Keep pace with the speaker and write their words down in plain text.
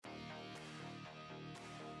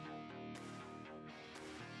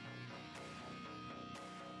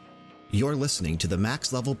You're listening to the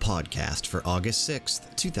Max Level podcast for August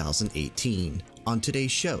 6th, 2018. On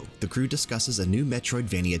today's show, the crew discusses a new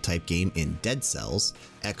Metroidvania-type game in Dead Cells,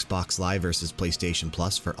 Xbox Live versus PlayStation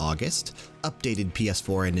Plus for August, updated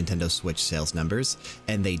PS4 and Nintendo Switch sales numbers,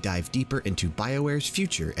 and they dive deeper into BioWare's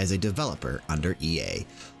future as a developer under EA.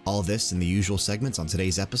 All this in the usual segments on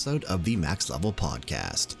today's episode of the Max Level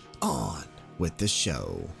podcast. On with the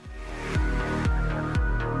show.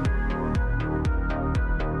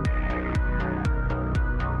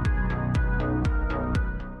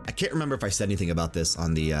 I can't remember if I said anything about this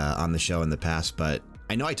on the show in the past, but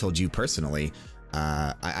I know I told you personally.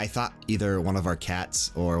 I thought either one of our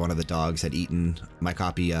cats or one of the dogs had eaten my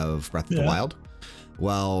copy of Breath of the Wild.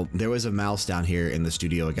 Well, there was a mouse down here in the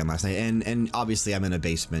studio again last night, and obviously I'm in a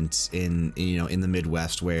basement in the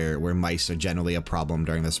Midwest where mice are generally a problem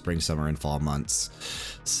during the spring, summer, and fall months.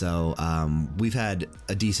 So we've had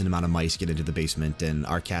a decent amount of mice get into the basement, and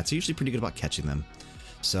our cats are usually pretty good about catching them.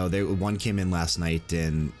 So one came in last night,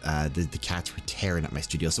 and the cats were tearing up my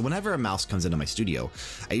studio. So whenever a mouse comes into my studio,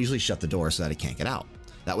 I usually shut the door so that it can't get out.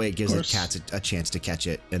 That way it gives the cats a chance to catch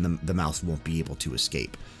it, and the mouse won't be able to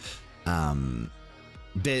escape.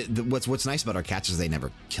 What's nice about our cats is they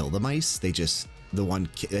never kill the mice. They just, the one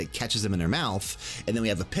catches them in their mouth, and then we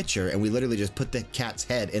have a pitcher, and we literally just put the cat's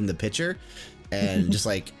head in the pitcher and just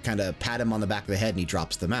like kind of pat him on the back of the head, and he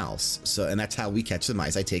drops the mouse. So, and that's how we catch the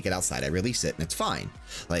mice. I take it outside, I release it, and it's fine.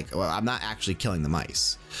 Like, well, I'm not actually killing the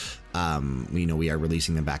mice. We are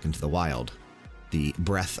releasing them back into the wild, the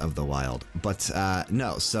breath of the wild. But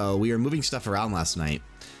no, so we were moving stuff around last night,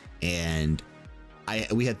 and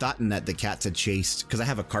we had thought that the cats had chased, because I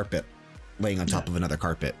have a carpet laying on top of another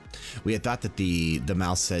carpet. We had thought that the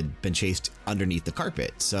mouse had been chased underneath the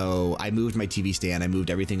carpet. So I moved my TV stand. I moved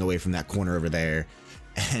everything away from that corner over there.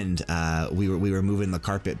 And we were moving the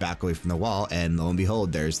carpet back away from the wall. And lo and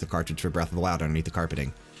behold, there's the cartridge for Breath of the Wild underneath the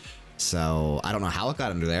carpeting. So I don't know how it got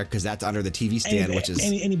under there, because that's under the TV stand, which is...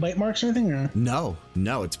 Any bite marks or anything? Or? No,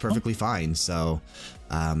 it's perfectly fine. So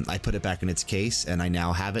I put it back in its case, and I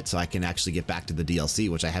now have it so I can actually get back to the DLC,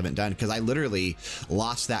 which I haven't done, because I literally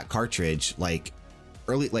lost that cartridge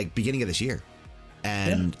beginning of this year.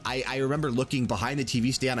 And I remember looking behind the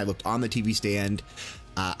TV stand. I looked on the TV stand.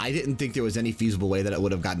 I didn't think there was any feasible way that it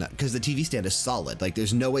would have gotten, because the TV stand is solid. Like,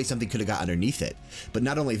 there's no way something could have got underneath it. But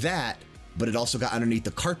not only that, but it also got underneath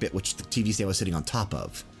the carpet, which the TV stand was sitting on top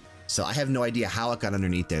of. So I have no idea how it got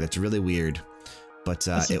underneath there. That's really weird. But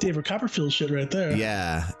that's like David Copperfield shit right there.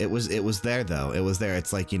 Yeah, it was there though. It was there.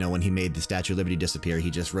 It's like, when he made the Statue of Liberty disappear, he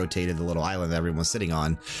just rotated the little island that everyone was sitting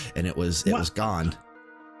on, and it was gone.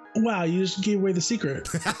 Wow, you just gave away the secret.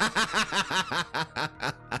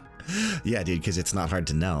 Yeah, dude, because it's not hard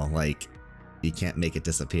to know. Like, you can't make it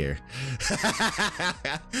disappear.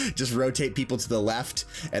 Just rotate people to the left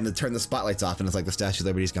and then turn the spotlights off, and it's like the Statue of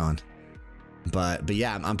Liberty's gone. But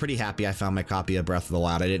yeah, I'm pretty happy I found my copy of Breath of the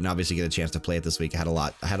Wild. I didn't obviously get a chance to play it this week. I had a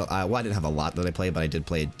lot. I didn't have a lot that I played, but I did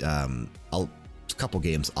play a couple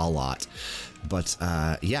games a lot. But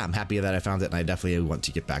yeah, I'm happy that I found it, and I definitely want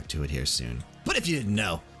to get back to it here soon. But if you didn't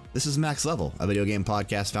know, this is Max Level, a video game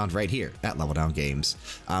podcast found right here at Level Down Games.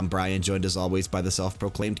 I'm Brian, joined as always by the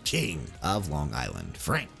self-proclaimed king of Long Island,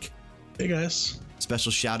 Frank. Hey guys.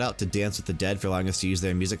 Special shout out to Dance with the Dead for allowing us to use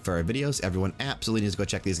their music for our videos. Everyone absolutely needs to go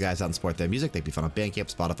check these guys out and support their music. They can be found on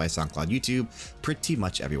Bandcamp, Spotify, SoundCloud, YouTube, pretty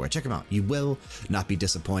much everywhere. Check them out. You will not be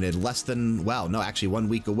disappointed. Actually 1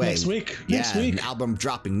 week away. Next week. An album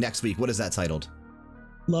dropping next week. What is that titled?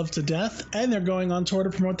 Love to Death, and they're going on tour to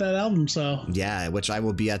promote that album. So yeah, which I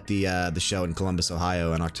will be at the show in Columbus,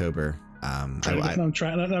 Ohio in October. I'm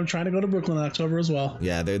trying to go to Brooklyn in October as well.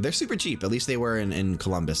 Yeah, they're super cheap. At least they were in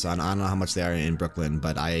Columbus. I don't know how much they are in Brooklyn,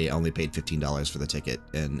 but I only paid $15 for the ticket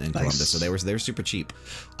in Columbus, so they were super cheap.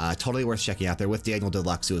 Totally worth checking out. They're with Daniel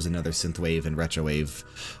Deluxe, who is another synthwave and retrowave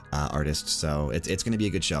artist. So it's going to be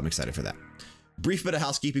a good show. I'm excited for that. Brief bit of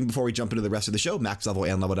housekeeping before we jump into the rest of the show. Max Level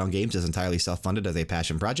and Level Down Games is entirely self-funded as a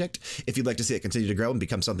passion project. If you'd like to see it continue to grow and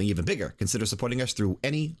become something even bigger, consider supporting us through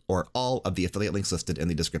any or all of the affiliate links listed in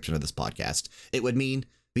the description of this podcast. It would mean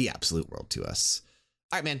the absolute world to us.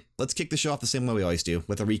 All right, man, let's kick the show off the same way we always do,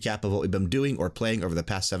 with a recap of what we've been doing or playing over the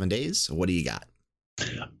past 7 days. What do you got?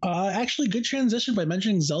 Actually, good transition by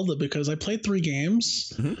mentioning Zelda, because I played 3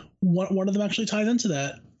 games. Mm-hmm. One of them actually ties into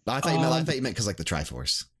that. I thought you meant because like the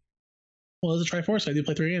Triforce. Well, as a Triforce, I do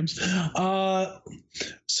play 3 games.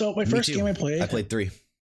 So my first game I played 3.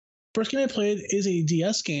 First game I played is a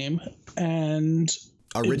DS game, and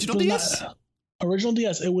original DS. Original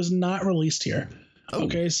DS. It was not released here. Oh.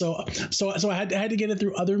 Okay, so I had to get it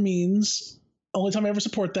through other means. Only time I ever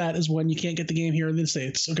support that is when you can't get the game here in the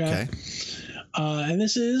States. Okay. And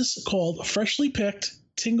this is called Freshly Picked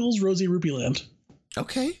Tingle's Rosy Rupee Land.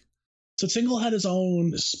 Okay. So Tingle had his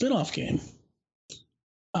own spin-off game.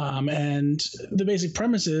 And the basic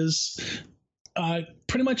premise is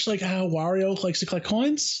pretty much like how Wario likes to collect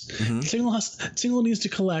coins. Tingle needs to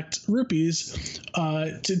collect rupees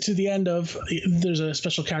to the end of. There's a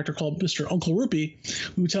special character called Mr. Uncle Rupee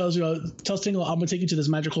who tells Tingle, "I'm gonna take you to this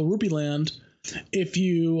magical rupee land if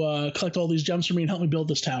you collect all these gems for me and help me build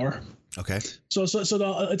this tower." Okay. So it's a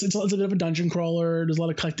bit of a dungeon crawler. There's a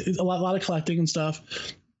lot of collecting and stuff.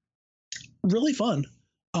 Really fun.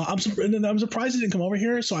 I'm surprised it didn't come over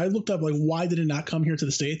here. So I looked up like why did it not come here to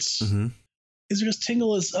the States? Is because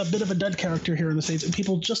Tingle is a bit of a dud character here in the States, and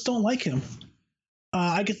people just don't like him.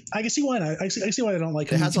 I can see why not. I see why they don't like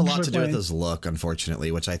him. It has a lot to do with his look,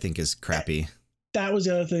 unfortunately, which I think is crappy. That was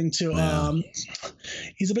the other thing too. Yeah.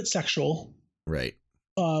 He's a bit sexual, right?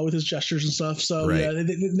 With his gestures and stuff. So yeah, they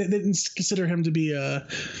didn't consider him to be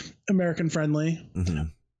American friendly.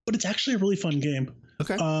 But it's actually a really fun game.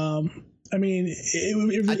 Okay. I mean,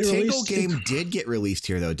 a Tingle game did get released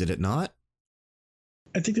here, though, did it not?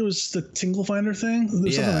 I think it was the Tingle Finder thing.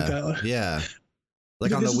 There's something like that. Yeah.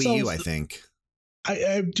 Like on the Wii U, I think.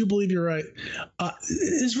 I do believe you're right.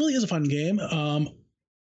 This really is a fun game.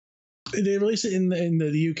 They released it in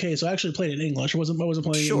the UK, so I actually played it in English. I wasn't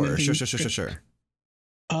playing Sure.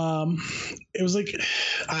 It was like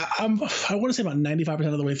I want to say about 95%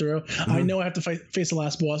 of the way through. I know I have to face the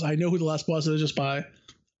last boss. I know who the last boss is just by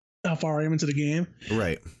how far I am into the game.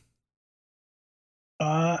 Right.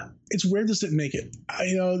 It's weird this didn't make it.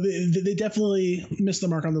 They definitely missed the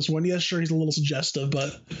mark on this one. Yeah, sure, he's a little suggestive,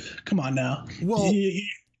 but come on now. Well,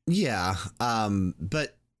 yeah.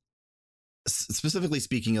 But specifically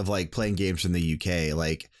speaking of like playing games from the UK,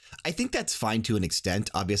 like I think that's fine to an extent.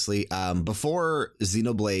 Obviously, before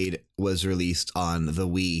Xenoblade was released on the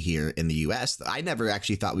Wii here in the US, I never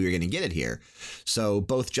actually thought we were going to get it here. So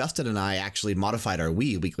both Justin and I actually modified our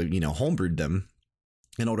Wii. We homebrewed them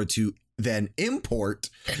in order to then import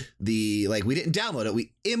we didn't download it.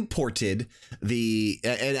 We imported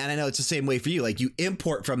and I know it's the same way for you. Like you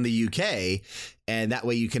import from the UK and that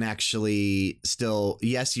way you can actually still,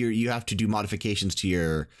 yes, you have to do modifications to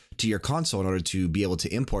your console in order to be able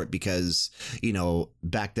to import because,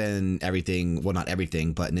 back then not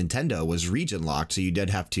everything, but Nintendo was region locked. So you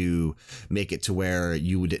did have to make it to where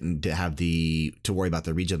you didn't have to worry about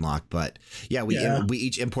the region lock. But yeah, we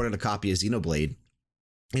each imported a copy of Xenoblade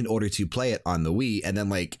in order to play it on the Wii. And then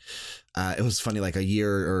it was funny, like a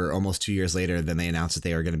year or almost 2 years later, then they announced that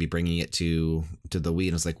they were going to be bringing it to the Wii.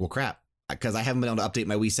 And it's like, well, crap, because I haven't been able to update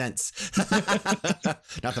my Wii since.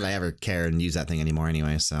 Not that I ever care and use that thing anymore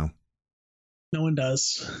anyway. So no one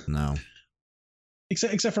does. No.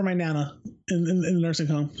 Except for my Nana in the nursing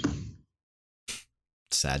home.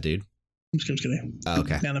 Sad, dude. I'm just kidding. Oh,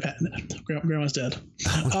 okay. Nana Grandma's dead.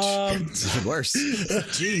 It's even worse.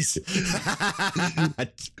 Jeez.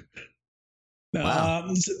 No, wow.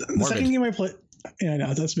 the second game I played. Yeah,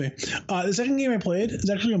 no, that's me. The second game I played is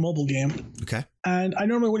actually a mobile game. Okay. And I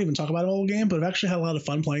normally wouldn't even talk about a mobile game, but I've actually had a lot of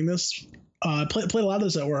fun playing this. Played a lot of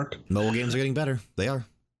this at work. Mobile games are getting better. They are.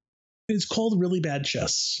 It's called Really Bad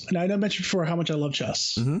Chess. And I know I mentioned before how much I love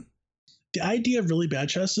chess. The idea of really bad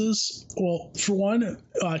chess is, well, for one,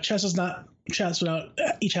 chess is not chess without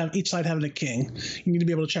each side having a king. You need to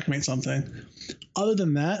be able to checkmate something. Other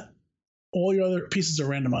than that, all your other pieces are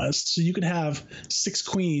randomized. So you could have 6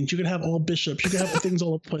 queens, you could have all bishops, you could have things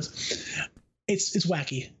all over the place. It's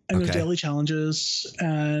wacky. And there's daily challenges.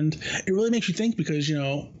 And it really makes you think because,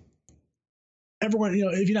 everyone,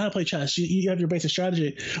 if you know how to play chess, you have your basic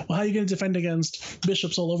strategy. Well, how are you going to defend against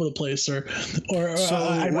bishops all over the place? Or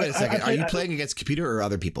so wait a second. Are you playing against computer or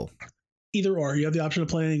other people? Either or. You have the option of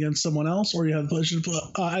playing against someone else, or you have the option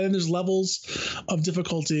and then there's levels of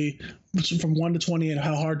difficulty from 1 to 20 and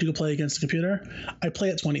how hard you can play against the computer. I play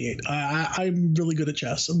at 28. I'm really good at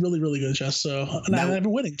chess. I'm really, really good at chess. So I've been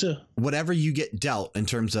winning too. Whatever you get dealt in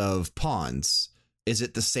terms of pawns, is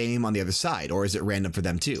it the same on the other side, or is it random for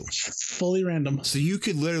them too? Fully random. So you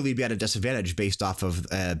could literally be at a disadvantage based off of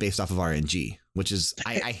RNG, which is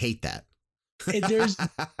I hate that.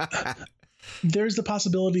 There's the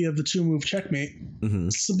possibility of the 2-move checkmate.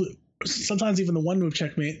 Sometimes even the 1-move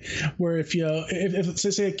checkmate, where if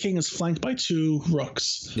say a king is flanked by 2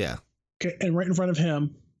 rooks, okay, and right in front of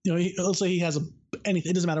him, let's say he has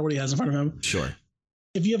anything. It doesn't matter what he has in front of him. Sure.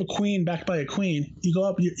 If you have a queen backed by a queen, you go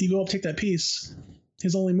up, take that piece.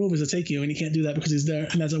 His only move is to take you, and he can't do that because he's there,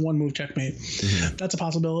 and that's a 1-move checkmate. That's a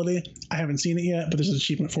possibility. I haven't seen it yet, but there's an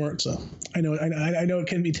achievement for it, so I know it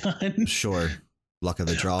can be done. Sure, luck of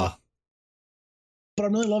the draw. but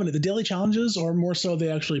I'm really loving it. The daily challenges are more so they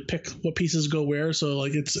actually pick what pieces go where. So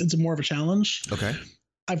like it's more of a challenge. Okay.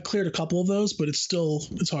 I've cleared a couple of those, but it's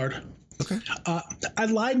hard. Okay. I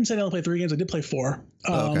lied and said I only played 3 games. I did play 4.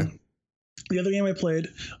 Okay. The other game I played,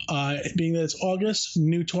 being that it's August,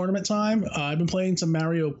 new tournament time, I've been playing some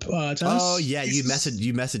Mario Tennis. Oh yeah, you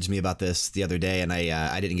messaged me about this the other day, and I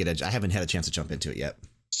haven't had a chance to jump into it yet.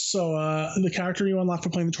 So the character you unlock for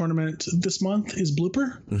playing the tournament this month is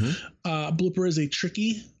Blooper. Mm-hmm. Blooper is a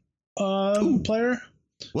tricky player.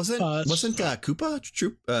 Wasn't Koopa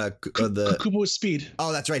Koopa was speed?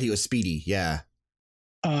 Oh, that's right. He was speedy. Yeah.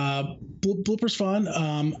 Blooper's fun.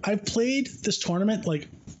 I've played this tournament like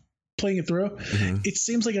playing it through. Mm-hmm. It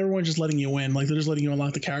seems like everyone's just letting you win. Like they're just letting you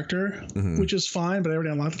unlock the character, mm-hmm. which is fine. But I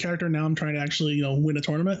already unlocked the character. Now I'm trying to actually win a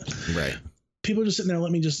tournament. Right. People are just sitting there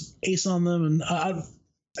let me just ace on them, and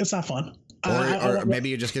it's not fun. Or maybe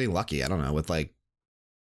you're just getting lucky. I don't know, with like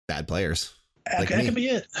bad players. That could be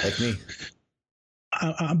it. Like me.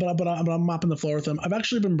 But I'm mopping the floor with them. I've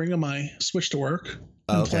actually been bringing my Switch to work.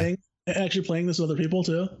 Oh, okay. Playing this with other people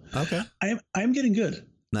too. Okay. I'm getting good.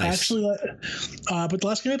 Nice. Actually, but the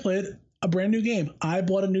last game I played, a brand new game. I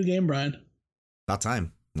bought a new game, Brian. About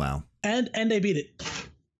time. Wow. And I beat it.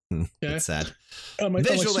 Okay. That's sad.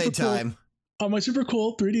 Visual aid time. On my super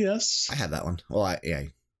cool 3DS. I have that one. Well, I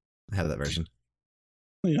have that version.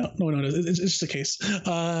 Yeah, no, it's just a case.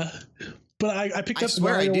 But I picked up. I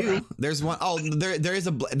swear I do. There's one. Oh, there is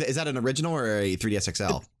is that an original or a 3DS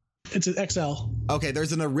XL? It's an XL. Okay,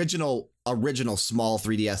 there's an original small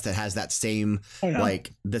 3DS that has that same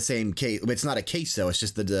like the same case. It's not a case though. It's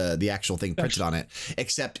just the actual thing printed on it.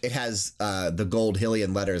 Except it has the gold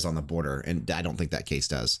Hylian letters on the border, and I don't think that case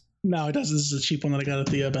does. No, it does. This is a cheap one that I got at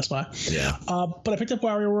the Best Buy. Yeah. But I picked up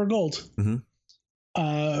WarioWare Gold. Mm-hmm.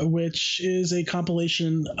 Which is a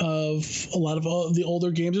compilation of a lot of the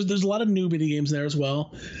older games. There's a lot of new mini games there as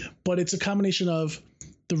well, but it's a combination of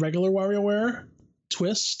the regular WarioWare,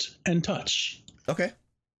 Twist, and Touch. Okay.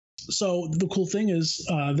 So the cool thing is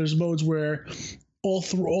there's modes where all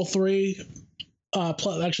three.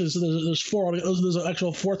 Actually, so there's 4. There's an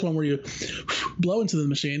actual 4th one where you blow into the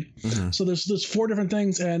machine. Mm-hmm. So there's 4 different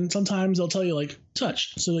things, and sometimes they'll tell you like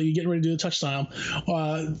touch, so that you get ready to do the touch style.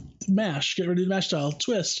 Mash, get ready to do the mash style.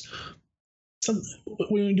 Twist.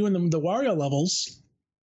 When you're doing the Wario levels,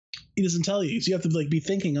 it doesn't tell you, so you have to like be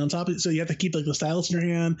thinking on top of it. So you have to keep like the stylus in your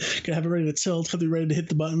hand, gotta have it ready to tilt, have it ready to hit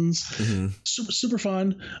the buttons. Mm-hmm. Super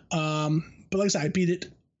fun. But like I said, I beat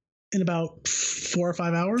it in about 4 or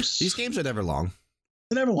 5 hours. These games are never long.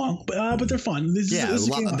 They're never long, but they're fun.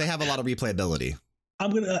 They have a lot of replayability.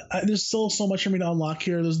 There's still so much for me to unlock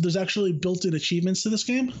here. There's actually built-in achievements to this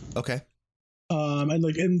game. Okay. And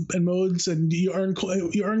like in modes, and you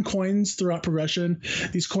earn coins throughout progression.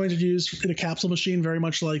 These coins are used in a capsule machine, very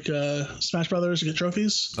much like Smash Brothers, to get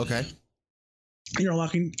trophies. Okay. You're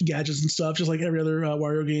unlocking gadgets and stuff, just like every other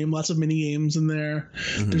Wario game. Lots of mini games in there.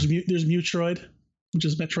 Mm-hmm. There's Mutroid, which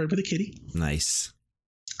is Metroid with a kitty. Nice.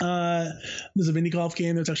 There's a mini golf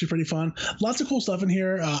game that's actually pretty fun. Lots of cool stuff in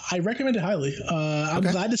here. I recommend it highly. I'm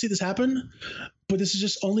glad to see this happen, but this is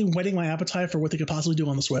just only whetting my appetite for what they could possibly do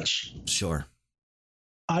on the Switch. Sure.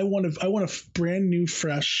 I want a brand new,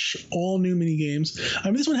 fresh, all new mini games. I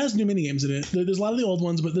mean, this one has new mini games in it. There's a lot of the old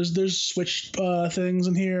ones, but there's Switch things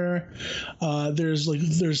in here. There's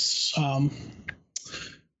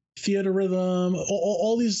Theater Rhythm.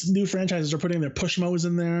 All these new franchises are putting their push modes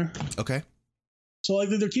in there. Okay. So like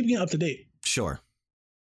they're keeping it up to date. Sure.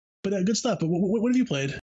 But good stuff. But what have you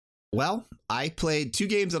played? Well, I played 2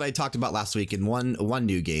 games that I talked about last week and one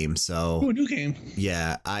new game. So a new game.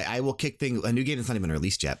 Yeah, I will kick things. A new game that's not even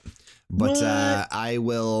released yet. But I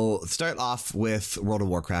will start off with World of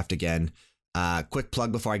Warcraft again. Quick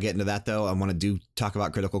plug before I get into that, though. I want to talk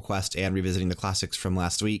about Critical Quest and revisiting the classics from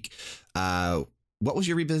last week. What was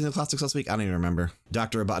your revisiting the classics last week? I don't even remember.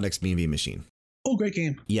 Dr. Robotnik's B&B Machine. Oh, great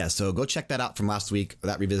game. Yeah, so go check that out from last week,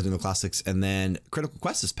 that revisiting the classics. And then Critical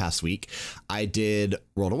Quest this past week, I did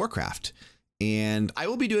World of Warcraft. And I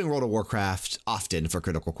will be doing World of Warcraft often for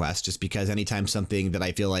Critical Quest, just because anytime something that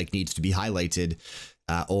I feel like needs to be highlighted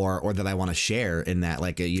or that I want to share in that,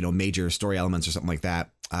 like, major story elements or something like that,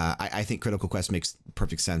 I think Critical Quest makes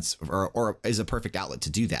perfect sense or is a perfect outlet to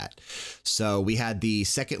do that. So we had the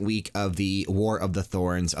second week of the War of the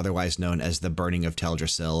Thorns, otherwise known as the Burning of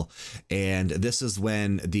Teldrassil. And this is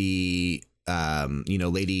when the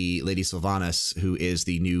Lady Sylvanas, who is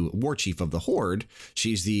the new war chief of the Horde,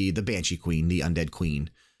 she's the Banshee Queen, the undead queen.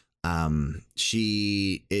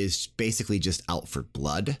 She is basically just out for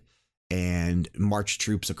blood and march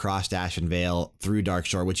troops across Ashen Vale through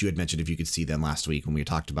Darkshore, which you had mentioned if you could see them last week when we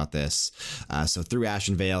talked about this. So through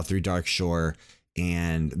Ashen Vale, through Darkshore,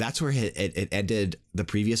 And that's where it ended the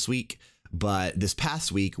previous week. But this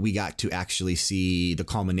past week, we got to actually see the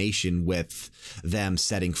culmination with them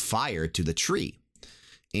setting fire to the tree.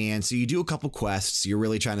 And so you do a couple quests. You're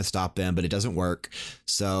really trying to stop them, but it doesn't work.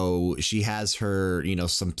 So she has her,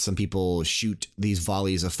 some people shoot these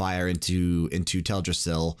volleys of fire into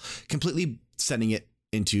Teldrassil, completely sending it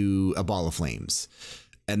into a ball of flames.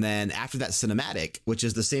 And then after that cinematic, which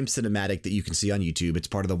is the same cinematic that you can see on YouTube, it's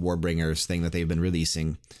part of the Warbringers thing that they've been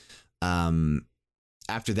releasing.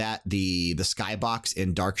 After that, the skybox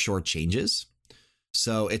in Darkshore changes.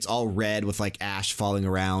 So it's all red with like ash falling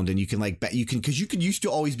around, and you can because you used to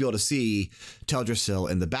always be able to see Teldrassil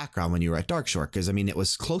in the background when you were at Darkshore, because I mean it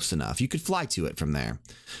was close enough. You could fly to it from there.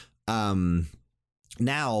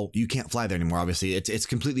 Now you can't fly there anymore. Obviously, it's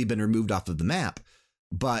completely been removed off of the map.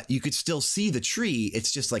 But you could still see the tree.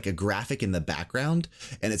 It's just like a graphic in the background,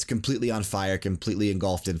 and it's completely on fire, completely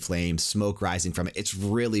engulfed in flames, smoke rising from it. It's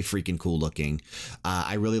really freaking cool looking.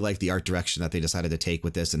 I really like the art direction that they decided to take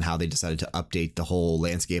with this, and how they decided to update the whole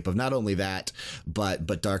landscape of not only that, but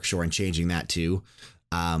Darkshore, and changing that too.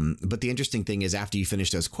 But the interesting thing is, after you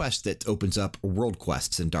finish those quests, that opens up world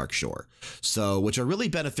quests in Darkshore. So, which are really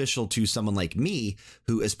beneficial to someone like me,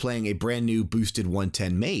 who is playing a brand new boosted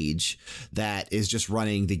 110 mage that is just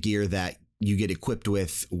running the gear that you get equipped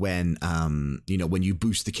with when you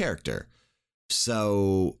boost the character.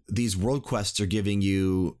 So these world quests are giving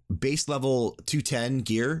you base level 210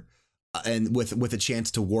 gear, and with a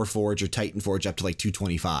chance to Warforge or Titanforge up to like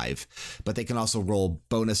 225, but they can also roll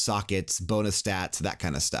bonus sockets, bonus stats, that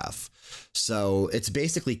kind of stuff. So it's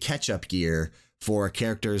basically catch-up gear for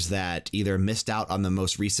characters that either missed out on the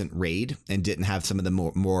most recent raid and didn't have some of the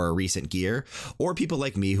more recent gear, or people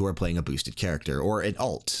like me who are playing a boosted character or an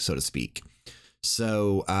alt, so to speak.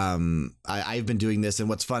 So I've been doing this, and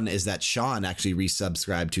what's fun is that Sean actually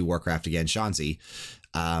resubscribed to Warcraft again, Shanzi.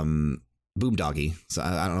 Boomdoggy. So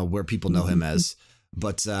I don't know where people know him as,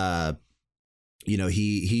 but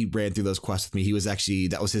he ran through those quests with me. He was actually,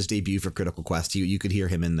 that was his debut for Critical Quest. You could hear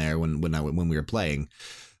him in there when we were playing.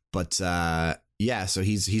 But yeah, so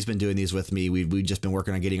he's been doing these with me. We've just been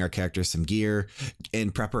working on getting our characters some gear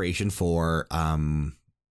in preparation for Battle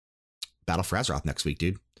for Azeroth next week,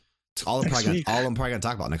 dude. It's all I'm probably gonna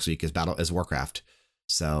talk about next week is Warcraft.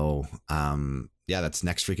 So yeah, that's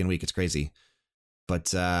next freaking week. It's crazy.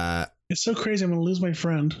 But it's so crazy. I'm going to lose my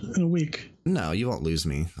friend in a week. No, you won't lose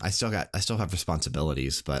me. I still have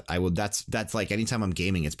responsibilities, but I will. That's like anytime I'm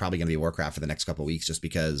gaming, it's probably going to be Warcraft for the next couple of weeks, just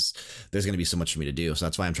because there's going to be so much for me to do. So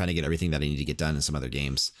that's why I'm trying to get everything that I need to get done in some other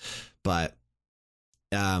games. But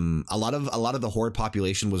a lot of the Horde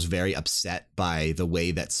population was very upset by the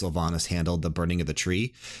way that Sylvanas handled the burning of the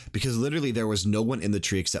tree, because literally there was no one in the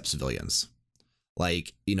tree except civilians.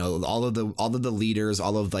 Like, all of the leaders,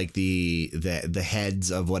 all of like the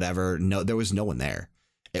heads of whatever. No, there was no one there.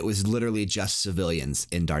 It was literally just civilians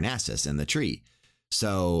in Darnassus in the tree.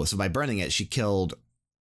 So by burning it, she killed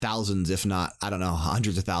thousands, if not, I don't know,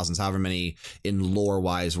 hundreds of thousands, however many in lore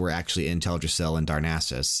wise were actually in Teldrassil and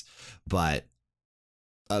Darnassus, but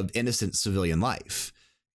of innocent civilian life.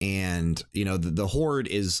 And, the Horde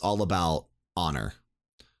is all about honor.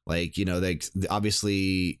 Like,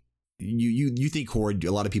 obviously, you think Horde,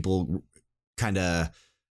 a lot of people kind of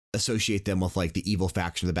associate them with like the evil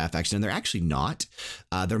faction, the bad faction, and they're actually not.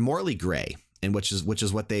 They're morally gray, and which is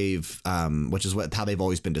how they've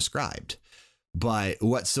always been described. But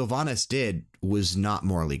what Sylvanas did was not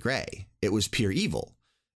morally gray. It was pure evil.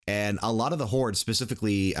 And a lot of the Horde,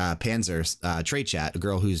 specifically Panzer's Trade Chat, a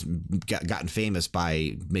girl who's gotten famous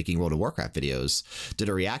by making World of Warcraft videos, did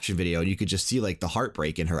a reaction video, and you could just see like the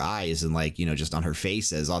heartbreak in her eyes and like, just on her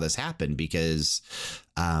face as all this happened, because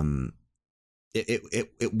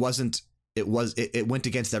it went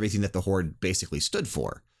against everything that the Horde basically stood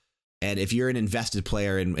for. And if you're an invested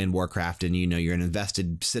player in Warcraft, and you're an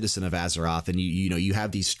invested citizen of Azeroth, and you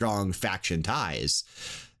have these strong faction ties,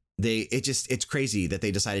 it's crazy that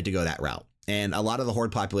they decided to go that route. And a lot of the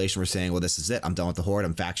Horde population were saying, well, this is it. I'm done with the Horde.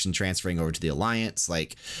 I'm faction transferring over to the Alliance.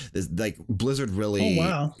 Like Blizzard really, oh,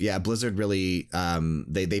 wow. Yeah, Blizzard really,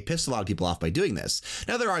 they pissed a lot of people off by doing this.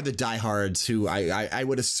 Now there are the diehards who I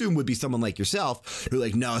would assume would be someone like yourself, who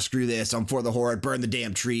like, no, screw this. I'm for the Horde, burn the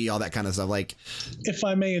damn tree, all that kind of stuff. Like, if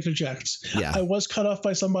I may interject, yeah. I was cut off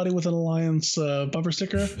by somebody with an Alliance bumper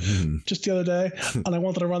sticker just the other day, and I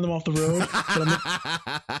wanted to run them off the road.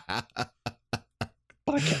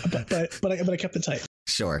 But I kept it tight.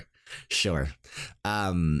 Sure.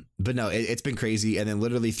 But no, it's been crazy. And then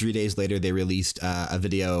literally 3 days later, they released a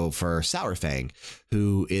video for Sourfang,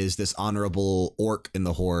 who is this honorable orc in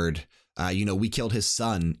the Horde. We killed his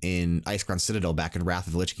son in Icecrown Citadel back in Wrath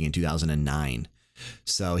of the Lich King in 2009.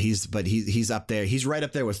 So he's up there. He's right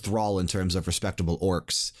up there with Thrall in terms of respectable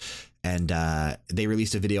orcs. And they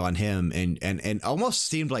released a video on him and almost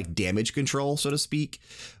seemed like damage control, so to speak.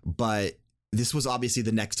 But this was obviously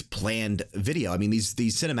the next planned video. I mean, these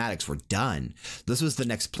cinematics were done. This was the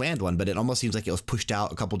next planned one, but it almost seems like it was pushed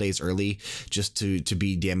out a couple days early just to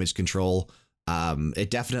be damage control. It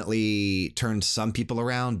definitely turned some people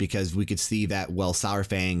around because we could see that, well,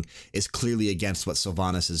 Sourfang is clearly against what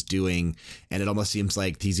Sylvanas is doing. And it almost seems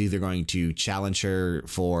like he's either going to challenge her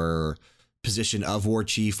for position of war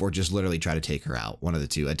chief or just literally try to take her out. One of the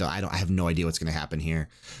two. I have no idea what's going to happen here.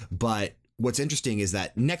 But what's interesting is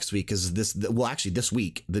that next week is this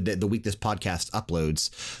week, the week this podcast uploads,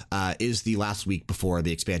 is the last week before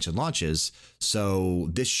the expansion launches. So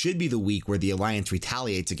this should be the week where the Alliance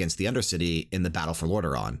retaliates against the Undercity in the Battle for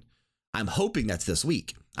Lordaeron. I'm hoping that's this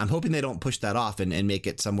week. I'm hoping they don't push that off and make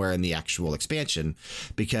it somewhere in the actual expansion,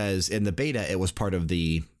 because in the beta, it was part of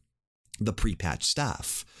the pre-patch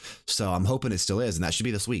stuff. So I'm hoping it still is, and that should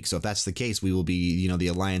be this week. So if that's the case, we will be, the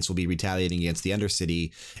Alliance will be retaliating against the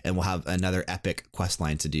Undercity, and we'll have another epic quest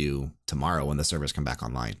line to do tomorrow when the servers come back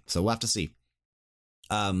online. So we'll have to see.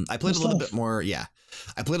 I played a little bit more. Yeah.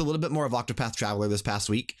 I played a little bit more of Octopath Traveler this past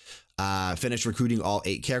week. Finished recruiting all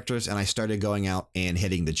 8 characters, and I started going out and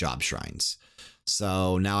hitting the job shrines.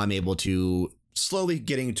 So now I'm able to slowly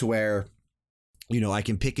getting to where I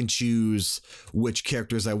can pick and choose which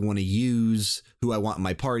characters I want to use, who I want in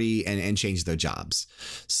my party, and change their jobs.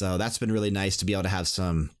 So that's been really nice to be able to have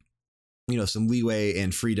some leeway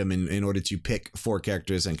and freedom in order to pick 4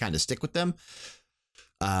 characters and kind of stick with them.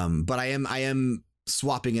 But I am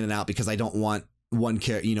swapping in and out because I don't want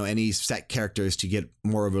any set characters to get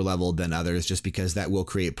more overleveled than others, just because that will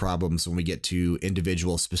create problems when we get to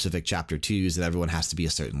individual specific chapter 2s that everyone has to be a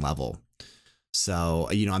certain level. So,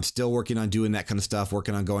 I'm still working on doing that kind of stuff,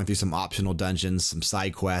 working on going through some optional dungeons, some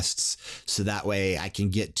side quests, so that way I can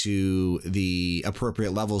get to the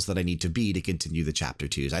appropriate levels that I need to be to continue the chapter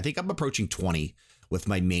 2s. I think I'm approaching 20 with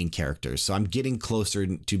my main characters, so I'm getting closer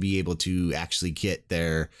to be able to actually get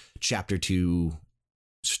their chapter 2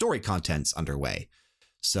 story contents underway.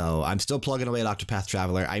 So I'm still plugging away at Octopath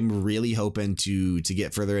Traveler. I'm really hoping to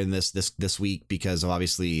get further in this week because of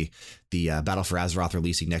obviously the Battle for Azeroth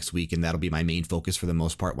releasing next week, and that'll be my main focus for the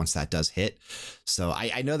most part once that does hit. So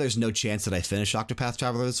I know there's no chance that I finish Octopath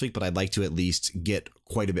Traveler this week, but I'd like to at least get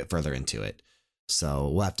quite a bit further into it. So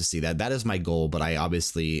we'll have to see that. That is my goal, but I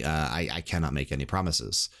obviously I cannot make any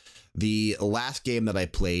promises. The last game that I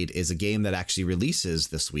played is a game that actually releases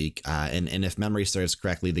this week. And if memory serves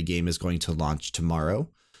correctly, the game is going to launch tomorrow.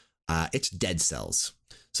 It's Dead Cells.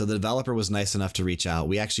 So the developer was nice enough to reach out.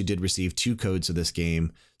 We actually did receive 2 codes of this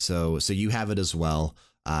game. So you have it as well.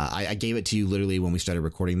 I gave it to you literally when we started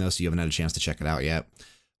recording, though, so you haven't had a chance to check it out yet.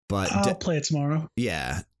 But I'll play it tomorrow.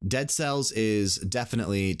 Yeah. Dead Cells is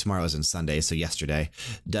definitely, tomorrow isn't Sunday, so yesterday.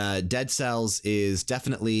 Dead Cells is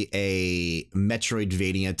definitely a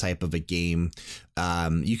Metroidvania type of a game.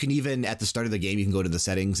 You can even, at the start of the game, you can go to the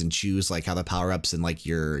settings and choose like how the power-ups and like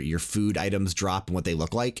your food items drop and what they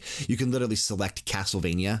look like. You can literally select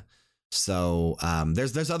Castlevania. So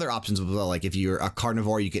there's other options as well. Like if you're a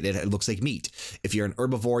carnivore, it looks like meat. If you're an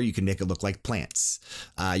herbivore, you can make it look like plants.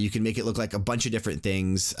 You can make it look like a bunch of different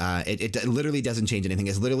things. It literally doesn't change anything.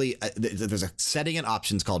 It's literally there's a setting and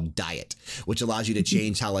options called diet, which allows you to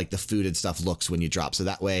change how like the food and stuff looks when you drop. So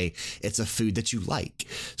that way it's a food that you like.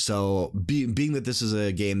 So being that this is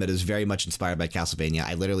a game that is very much inspired by Castlevania,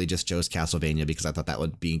 I literally just chose Castlevania because I thought that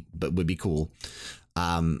would be cool.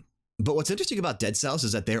 But what's interesting about Dead Cells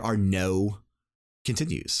is that there are no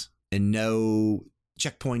continues and no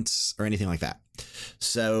checkpoints or anything like that.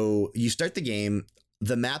 So you start the game.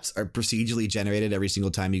 The maps are procedurally generated every single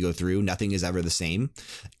time you go through. Nothing is ever the same.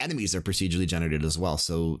 Enemies are procedurally generated as well.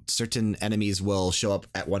 So certain enemies will show up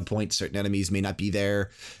at one point. Certain enemies may not be there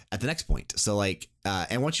at the next point. So like,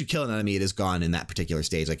 and once you kill an enemy, it is gone in that particular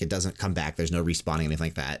stage. Like it doesn't come back. There's no respawning, anything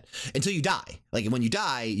like that until you die. Like when you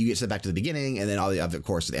die, you get sent back to the beginning and then of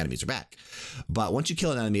course the enemies are back. But once you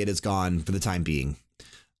kill an enemy, it is gone for the time being.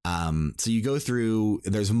 So you go through,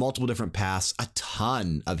 there's multiple different paths, a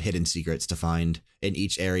ton of hidden secrets to find in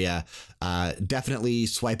each area. Definitely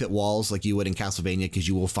swipe at walls like you would in Castlevania, because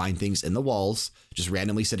you will find things in the walls just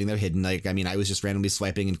randomly sitting there hidden. Like, I mean, I was just randomly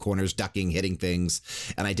swiping in corners, ducking, hitting things.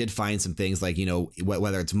 And I did find some things like,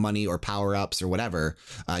 whether it's money or power ups or whatever,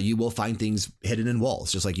 you will find things hidden in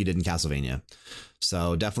walls, just like you did in Castlevania.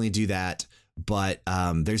 So definitely do that. But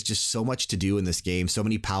there's just so much to do in this game, so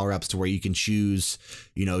many power-ups to where you can choose,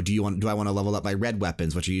 do I want to level up my red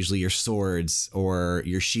weapons, which are usually your swords or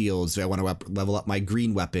your shields? Do I want to level up my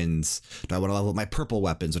green weapons? Do I want to level up my purple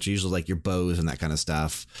weapons, which are usually like your bows and that kind of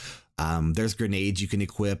stuff? There's grenades you can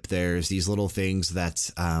equip. There's these little things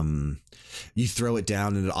that you throw it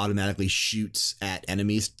down and it automatically shoots at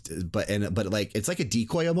enemies, but like it's like a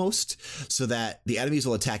decoy almost, so that the enemies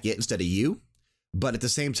will attack it instead of you. But at the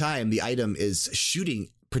same time, the item is shooting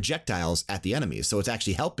projectiles at the enemies, so it's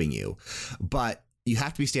actually helping you. But you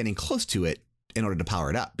have to be standing close to it in order to power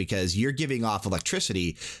it up, because you're giving off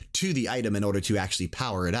electricity to the item in order to actually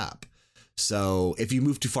power it up. So if you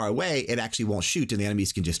move too far away, it actually won't shoot and the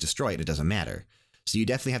enemies can just destroy it. It doesn't matter. So you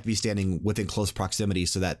definitely have to be standing within close proximity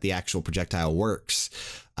so that the actual projectile works.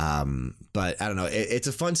 But I don't know. It's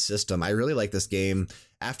a fun system. I really like this game.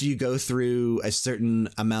 After you go through a certain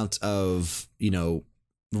amount of,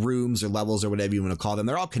 rooms or levels or whatever you want to call them,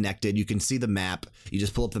 they're all connected. You can see the map. You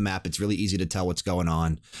just pull up the map. It's really easy to tell what's going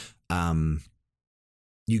on.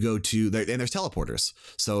 You go to there, and there's teleporters.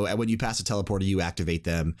 So when you pass a teleporter, you activate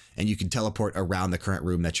them and you can teleport around the current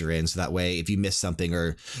room that you're in. So that way, if you miss something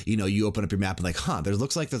or, you open up your map and like, there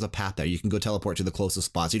looks like there's a path there. You can go teleport to the closest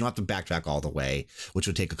spot. So you don't have to backtrack all the way, which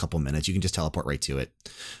would take a couple minutes. You can just teleport right to it.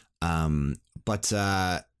 But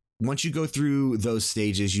once you go through those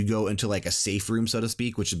stages, you go into like a safe room, so to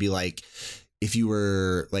speak, which would be like if you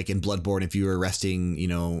were like in Bloodborne, if you were resting,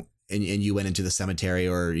 and you went into the cemetery,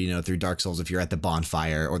 or, through Dark Souls, if you're at the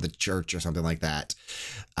bonfire or the church or something like that.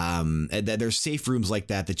 And there's safe rooms like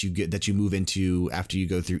that you move into after you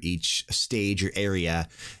go through each stage or area.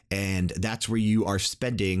 And that's where you are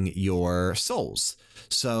spending your souls.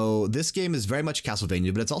 So this game is very much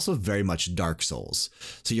Castlevania, but it's also very much Dark Souls.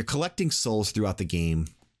 So you're collecting souls throughout the game.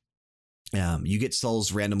 You get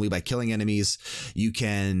souls randomly by killing enemies. You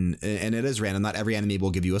can, and it is random, not every enemy will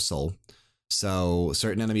give you a soul. So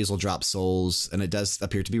certain enemies will drop souls, and it does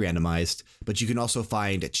appear to be randomized, but you can also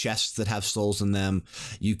find chests that have souls in them.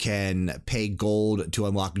 You can pay gold to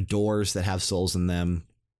unlock doors that have souls in them.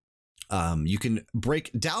 You can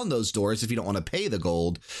break down those doors if you don't want to pay the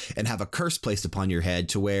gold and have a curse placed upon your head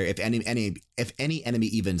to where if any enemy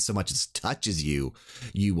even so much as touches you,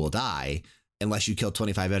 you will die. Unless you kill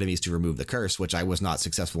 25 enemies to remove the curse, which I was not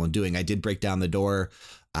successful in doing. I did break down the door.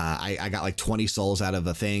 I got like 20 souls out of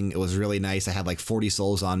a thing. It was really nice. I had like 40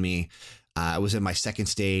 souls on me. I was in my second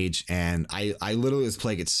stage, and I literally was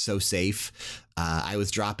playing it so safe. I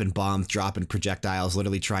was dropping bombs, dropping projectiles,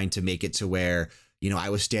 literally trying to make it to where,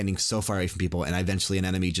 I was standing so far away from people, and eventually an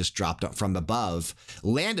enemy just dropped up from above,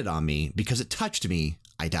 landed on me. Because it touched me,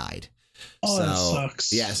 I died. Oh, so, that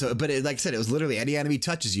sucks. Yeah. So, but like I said, it was literally any enemy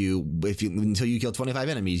touches you, until you kill 25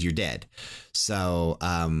 enemies, you're dead. So,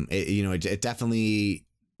 it definitely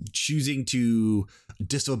choosing to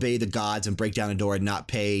disobey the gods and break down a door and not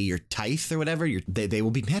pay your tithe or whatever, they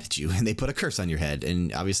will be mad at you and they put a curse on your head.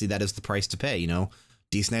 And obviously that is the price to pay.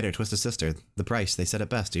 Dee Snider, Twisted Sister, the price. They said it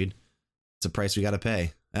best, dude. It's a price we got to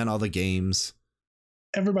pay. And all the games.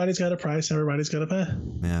 Everybody's got a price. Everybody's got to pay.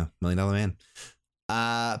 Yeah. $1 Million Man.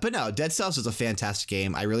 But no, Dead Cells is a fantastic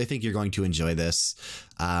game. I really think you're going to enjoy this.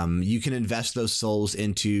 You can invest those souls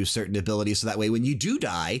into certain abilities, so that way when you do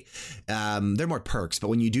die, there are more perks. But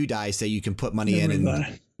when you do die, say you can put money in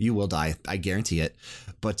and you will die. I guarantee it.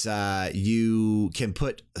 But you can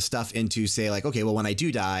put stuff into, say, like, okay, well, when I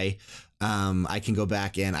do die, I can go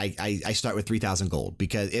back and I start with 3,000 gold,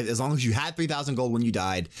 because as long as you had 3,000 gold when you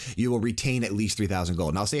died, you will retain at least 3,000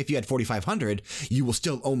 gold. Now, say if you had 4,500, you will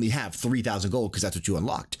still only have 3,000 gold because that's what you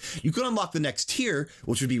unlocked. You could unlock the next tier,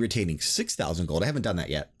 which would be retaining 6,000 gold. I haven't done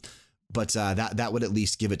that yet, but that would at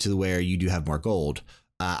least give it to where you do have more gold.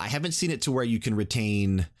 I haven't seen it to where you can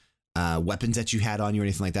retain weapons that you had on you or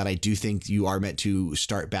anything like that. I do think you are meant to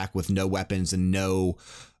start back with no weapons and no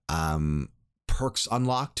perks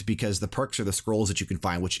unlocked, because the perks are the scrolls that you can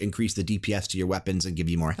find, which increase the DPS to your weapons and give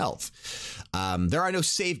you more health. There are no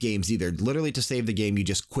save games either. Literally, to save the game, you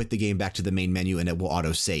just quit the game back to the main menu and it will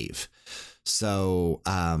auto save. So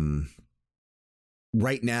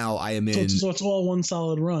right now I am in. So it's all one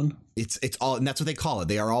solid run. It's all, and that's what they call it.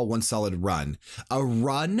 They are all one solid run. A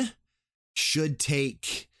run should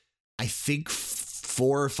take, I think,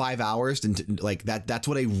 4 or 5 hours, and like that's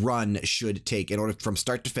what a run should take in order from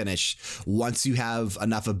start to finish, once you have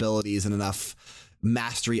enough abilities and enough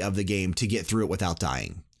mastery of the game to get through it without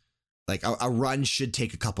dying. Like a run should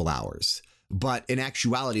take a couple hours, but in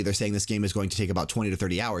actuality, they're saying this game is going to take about 20 to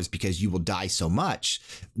 30 hours because you will die so much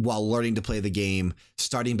while learning to play the game,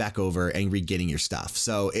 starting back over and regaining your stuff.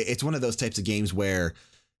 So it's one of those types of games where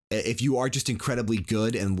if you are just incredibly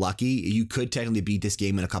good and lucky, you could technically beat this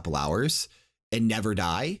game in a couple hours. and never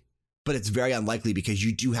die. But it's very unlikely because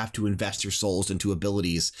you do have to invest your souls into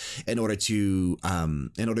abilities in order to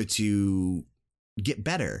get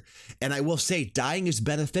better. And I will say dying is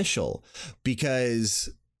beneficial because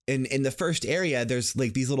in the first area, there's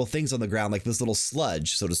like these little things on the ground, like this little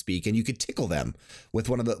sludge, so to speak, and you could tickle them with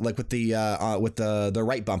one of the, like with the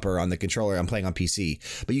right bumper on the controller. I'm playing on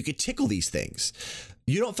PC, but you could tickle these things.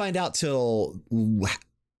 You don't find out till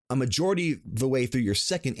a majority of the way through your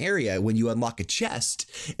second area when you unlock a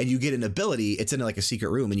chest and you get an ability. It's in like a secret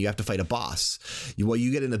room and you have to fight a boss.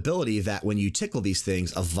 You get an ability that when you tickle these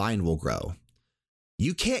things, a vine will grow.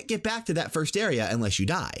 You can't get back to that first area unless you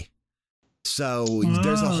die. So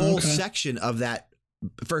there's a whole section of that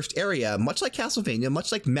first area, much like Castlevania,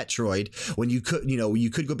 much like Metroid, when you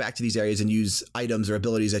could go back to these areas and use items or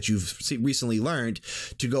abilities that you've recently learned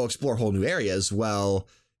to go explore whole new areas. Well,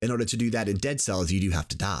 in order to do that in Dead Cells, you do have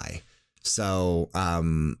to die. So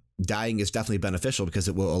dying is definitely beneficial because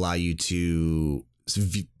it will allow you to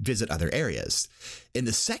visit other areas. In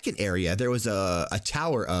the second area, there was a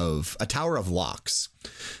tower of locks,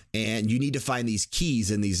 and you need to find these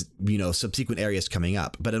keys in these subsequent areas coming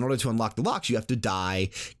up. But in order to unlock the locks, you have to die,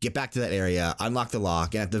 get back to that area, unlock the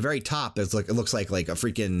lock, and at the very top, it looks like a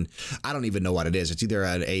freaking, I don't even know what it is. It's either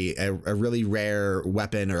a really rare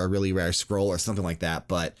weapon or a really rare scroll or something like that.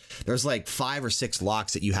 But there's like 5 or 6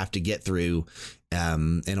 locks that you have to get through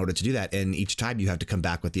in order to do that, and each time you have to come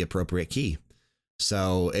back with the appropriate key.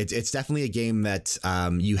 So it's definitely a game that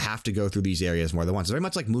you have to go through these areas more than once. It's very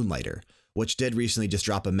much like Moonlighter, which did recently just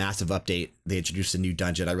drop a massive update. They introduced a new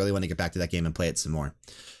dungeon. I really want to get back to that game and play it some more.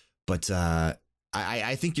 But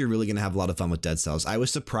I think you're really going to have a lot of fun with Dead Cells. I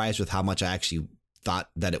was surprised with how much I actually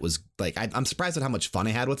thought that it was like. I'm surprised at how much fun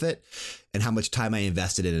I had with it and how much time I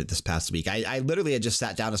invested in it this past week. I literally had just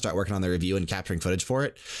sat down to start working on the review and capturing footage for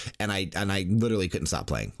it, and I literally couldn't stop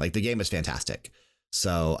playing. Like, the game is fantastic.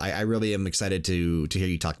 So I really am excited to hear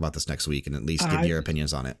you talk about this next week and at least give your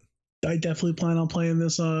opinions on it. I definitely plan on playing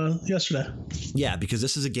this yesterday. Yeah, because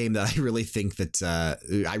this is a game that I really think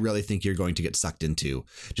you're going to get sucked into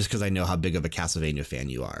just because I know how big of a Castlevania fan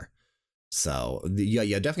you are. So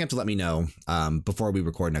yeah, definitely have to let me know before we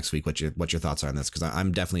record next week what your thoughts are on this, because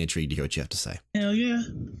I'm definitely intrigued to hear what you have to say. Hell yeah!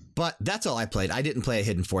 But that's all I played. I didn't play a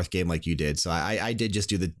hidden fourth game like you did, so I did just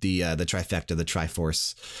do the trifecta, the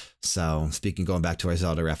Triforce. So going back to our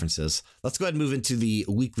Zelda references, let's go ahead and move into the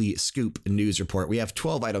weekly scoop news report. We have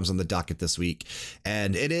 12 items on the docket this week,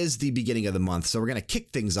 and it is the beginning of the month, so we're going to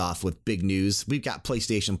kick things off with big news. We've got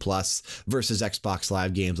PlayStation Plus versus Xbox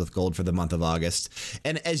Live Games with Gold for the month of August,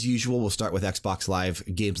 and as usual, we'll start with Xbox Live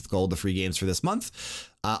Games with Gold, the free games for this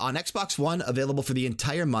month. On Xbox One, available for the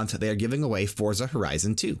entire month, they are giving away Forza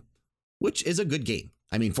Horizon 2, which is a good game.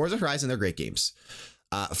 I mean, Forza Horizon, they're great games.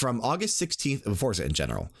 From August 16th, Forza in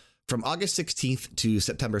general, from August 16th to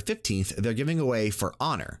September 15th, they're giving away For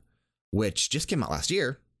Honor, which just came out last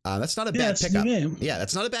year. That's not a bad pickup. Yeah,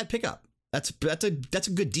 that's not a bad pickup. That's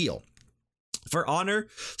a good deal. For Honor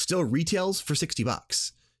still retails for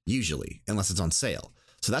 $60 usually, unless it's on sale.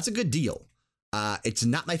 So that's a good deal. It's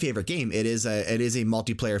not my favorite game. It is a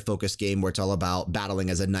multiplayer focused game where it's all about battling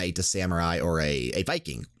as a knight, a samurai, or a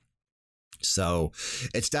Viking. So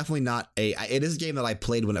it's definitely not it is a game that I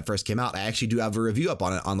played when it first came out. I actually do have a review up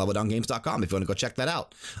on it on leveldowngames.com if you want to go check that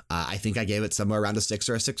out. I think I gave it somewhere around a 6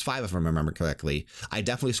 or a 6.5 if I remember correctly. I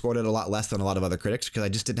definitely scored it a lot less than a lot of other critics because I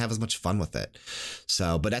just didn't have as much fun with it.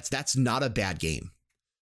 So, but that's not a bad game.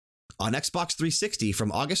 On Xbox 360,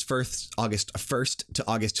 from August 1st to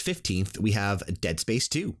August 15th, we have Dead Space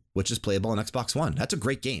 2, which is playable on Xbox One. That's a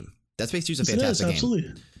great game. Dead Space 2 is a fantastic game.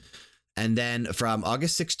 Absolutely. And then from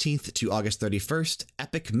August 16th to August 31st,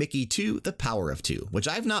 Epic Mickey 2, The Power of Two, which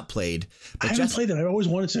I've not played. But I haven't played that. I always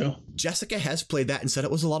wanted to. Jessica has played that and said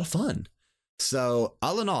it was a lot of fun. So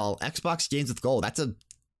all in all, Xbox Games with Gold, that's a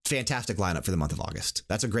fantastic lineup for the month of August.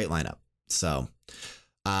 That's a great lineup. So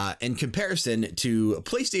in comparison to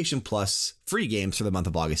PlayStation Plus free games for the month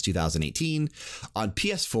of August 2018, on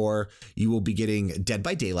PS4, you will be getting Dead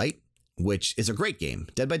by Daylight, which is a great game.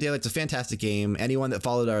 Dead by Daylight's a fantastic game. Anyone that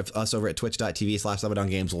followed us over at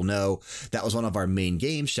twitch.tv/leveldowngames will know that was one of our main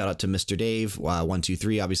games. Shout out to Mr. Dave,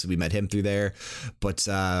 123. Obviously, we met him through there. But,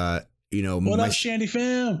 what up, Shandy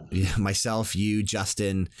fam? Yeah, myself, you,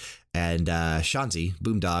 Justin, and Shanzi,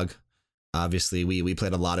 Boomdog. Obviously, we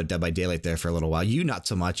played a lot of Dead by Daylight there for a little while. You not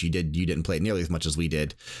so much. You didn't play it nearly as much as we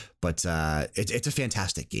did, but it's a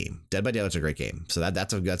fantastic game. Dead by Daylight's a great game. So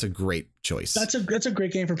that's a great choice. That's a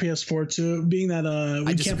great game for PS4 too. Being that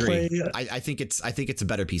we can't play. I think it's a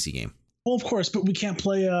better PC game. Well, of course, but we can't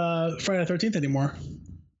play Friday the 13th anymore.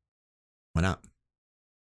 Why not?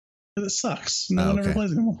 because it sucks. No one ever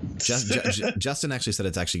plays anymore. Justin actually said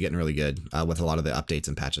it's actually getting really good with a lot of the updates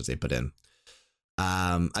and patches they put in.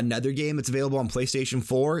 Another game that's available on PlayStation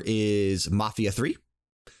 4 is Mafia 3,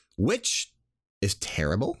 which is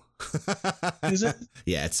terrible. Is it?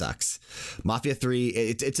 Yeah, it sucks. Mafia 3,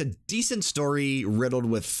 it's a decent story riddled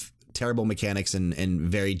with terrible mechanics and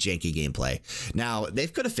very janky gameplay. Now, they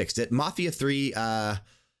could have fixed it. Mafia 3, I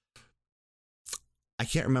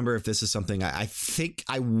can't remember if this is something I think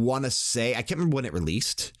I want to say. I can't remember when it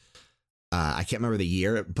released. I can't remember the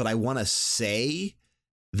year, but I want to say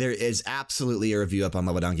there is absolutely a review up on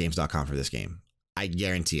leveldowngames.com for this game. I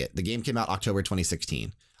guarantee it. The game came out October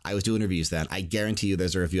 2016. I was doing reviews then. I guarantee you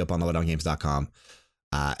there's a review up on leveldowngames.com.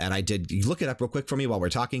 And I did look it up real quick for me while we're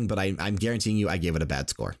talking, but I'm guaranteeing you I gave it a bad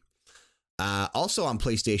score. Also on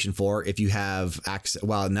PlayStation 4, if you have access,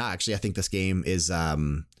 well, no, actually, I think this game is,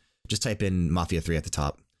 just type in Mafia 3 at the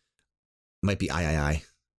top. Might be III,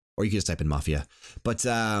 or you can just type in Mafia. But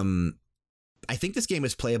I think this game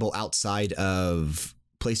is playable outside of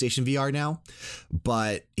PlayStation VR now,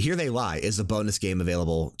 but Here They Lie is a bonus game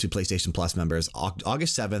available to PlayStation Plus members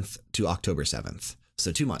August 7th to October 7th.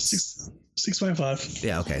 So 2 months. 6.5.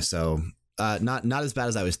 Yeah. Okay. So not as bad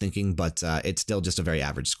as I was thinking, but it's still just a very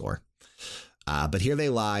average score. But Here They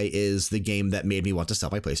Lie is the game that made me want to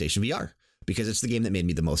sell my PlayStation VR because it's the game that made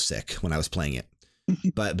me the most sick when I was playing it.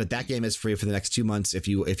 but that game is free for the next 2 months if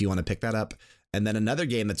you want to pick that up. And then another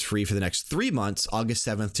game that's free for the next 3 months, August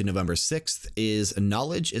 7th to November 6th, is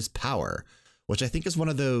Knowledge is Power, which I think is one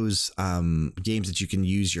of those games that you can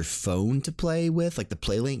use your phone to play with, like the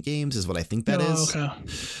PlayLink games is what I think that is. Okay.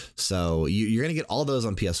 So you're going to get all those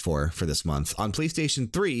on PS4 for this month. On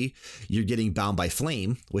PlayStation 3, you're getting Bound by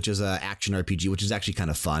Flame, which is an action RPG, which is actually kind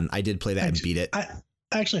of fun. I did play that and beat it. I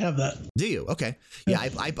actually have that. Do you? Okay. Yeah,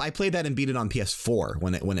 I played that and beat it on PS4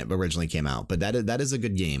 when it originally came out, but that is a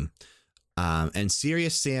good game. And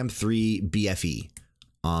Serious Sam 3 BFE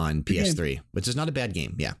on PS3, which is not a bad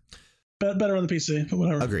game. Yeah. Better on the PC, but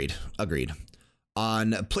whatever. Agreed.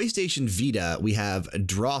 On PlayStation Vita, we have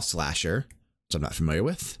Draw Slasher, which I'm not familiar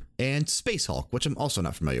with, and Space Hulk, which I'm also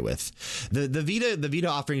not familiar with. The Vita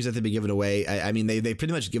offerings that they've been giving away, I mean, they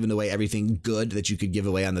pretty much given away everything good that you could give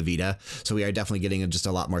away on the Vita. So we are definitely getting just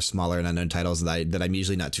a lot more smaller and unknown titles that I'm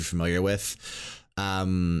usually not too familiar with.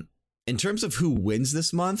 In terms of who wins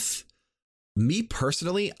this month, me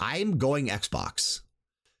personally, I'm going Xbox,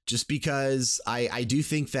 just because I do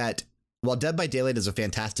think that while Dead by Daylight is a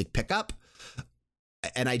fantastic pickup,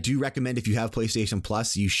 and I do recommend if you have PlayStation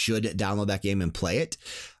Plus, you should download that game and play it.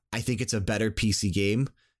 I think it's a better PC game,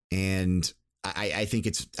 and I think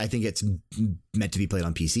it's meant to be played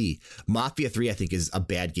on PC. Mafia 3, I think, is a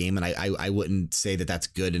bad game, and I wouldn't say that that's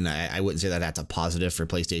good, and I wouldn't say that that's a positive for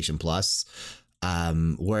PlayStation Plus.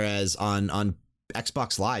 Whereas on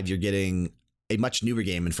Xbox Live, you're getting a much newer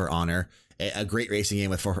game in For Honor, a great racing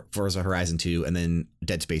game with Forza Horizon 2, and then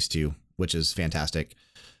Dead Space 2, which is fantastic.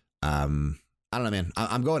 I don't know, man.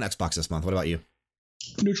 I'm going Xbox this month. What about you?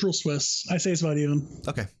 Neutral Swiss. I say it's about even.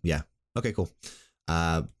 Okay. Yeah. Okay, cool.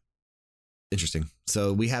 Interesting.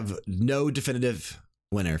 So we have no definitive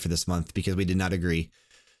winner for this month because we did not agree.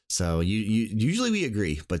 So usually we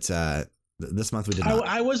agree, but this month we did not.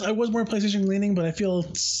 I was more PlayStation leaning, but I feel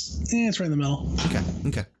it's right in the middle.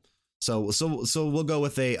 Okay. So we'll go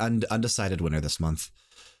with a undecided winner this month.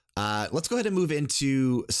 Let's go ahead and move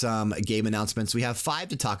into some game announcements. We have 5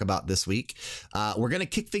 to talk about this week. We're going to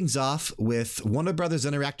kick things off with Warner Brothers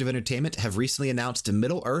Interactive Entertainment have recently announced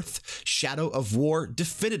Middle-earth Shadow of War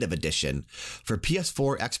Definitive Edition for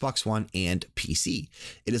PS4, Xbox One, and PC.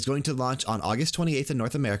 It is going to launch on August 28th in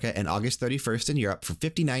North America and August 31st in Europe for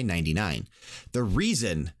 $59.99. The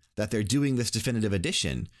reason that they're doing this Definitive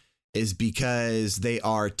Edition is because they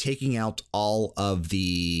are taking out all of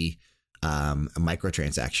the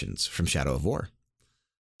microtransactions from Shadow of War.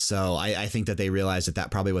 So I think that they realized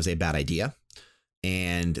that probably was a bad idea.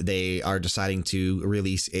 And they are deciding to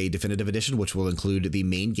release a definitive edition, which will include the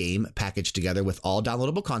main game packaged together with all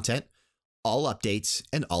downloadable content, all updates,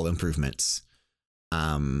 and all improvements.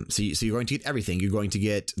 So you're going to get everything. You're going to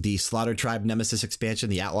get the Slaughter Tribe Nemesis expansion,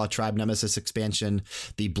 the Outlaw Tribe Nemesis expansion,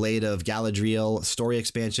 the Blade of Galadriel story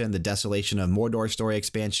expansion, the Desolation of Mordor story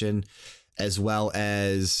expansion, as well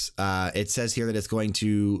as it says here that it's going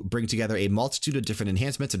to bring together a multitude of different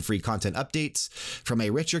enhancements and free content updates, from a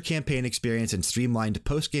richer campaign experience and streamlined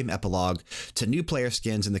post-game epilogue to new player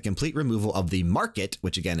skins and the complete removal of the market,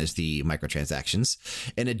 which again is the microtransactions,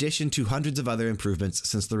 in addition to hundreds of other improvements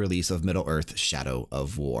since the release of Middle-earth Shadow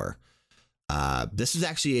of War. This is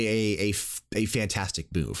actually a fantastic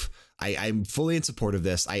move. I'm fully in support of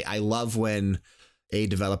this. I love when a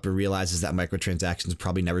developer realizes that microtransactions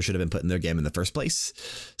probably never should have been put in their game in the first place.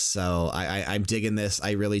 So I'm digging this.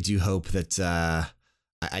 I really do hope that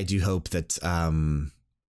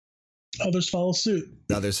others follow suit.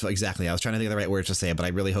 Exactly. I was trying to think of the right words to say it, but I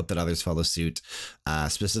really hope that others follow suit,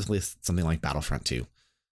 specifically something like Battlefront 2.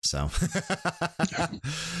 So,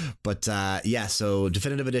 but yeah, so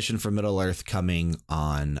definitive edition for Middle Earth coming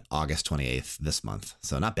on August 28th this month.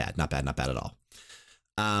 So not bad at all.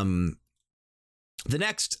 The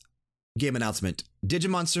next game announcement,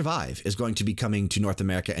 Digimon Survive, is going to be coming to North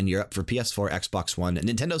America and Europe for PS4, Xbox One,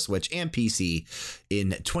 Nintendo Switch, and PC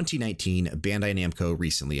in 2019, Bandai Namco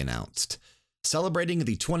recently announced. Celebrating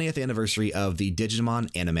the 20th anniversary of the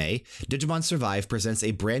Digimon anime, Digimon Survive presents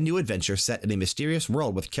a brand new adventure set in a mysterious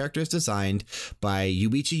world with characters designed by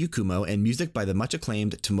Yuichi Yukumo and music by the much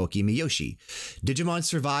acclaimed Tomoki Miyoshi. Digimon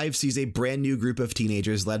Survive sees a brand new group of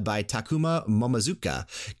teenagers led by Takuma Momozuka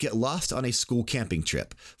get lost on a school camping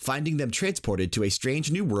trip, finding them transported to a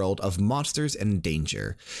strange new world of monsters and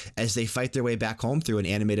danger. As they fight their way back home through an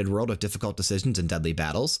animated world of difficult decisions and deadly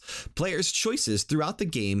battles, players' choices throughout the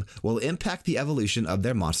game will impact the evolution of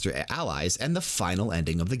their monster allies and the final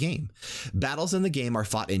ending of the game. Battles in the game are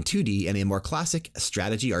fought in 2D in a more classic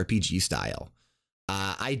strategy RPG style.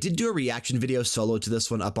 I did do a reaction video solo to this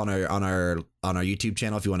one up on our YouTube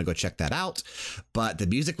channel if you want to go check that out. But the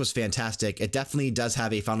music was fantastic. It definitely does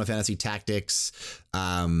have a Final Fantasy Tactics,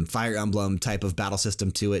 Fire Emblem type of battle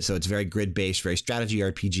system to it. So it's very grid based, very strategy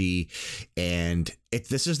RPG. And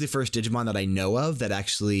this is the first Digimon that I know of that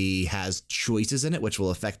actually has choices in it, which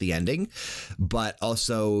will affect the ending, but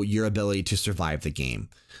also your ability to survive the game.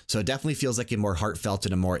 So it definitely feels like a more heartfelt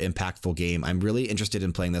and a more impactful game. I'm really interested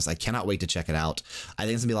in playing this. I cannot wait to check it out. I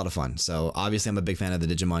think it's gonna be a lot of fun. So obviously I'm a big fan of the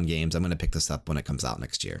Digimon games. I'm going to pick this up when it comes out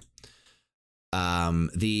next year.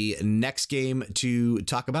 The next game to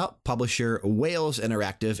talk about, publisher Wales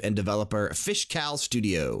Interactive and developer Fishcow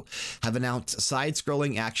Studio have announced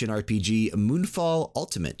side-scrolling action RPG Moonfall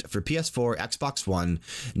Ultimate for PS4, Xbox One,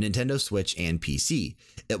 Nintendo Switch, and PC.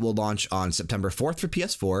 It will launch on September 4th for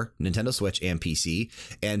PS4, Nintendo Switch, and PC,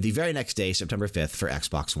 and the very next day, September 5th for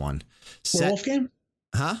Xbox One. Werewolf game?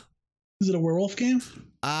 Huh? Is it a werewolf game?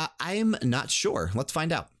 I'm not sure. Let's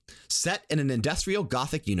find out. Set in an industrial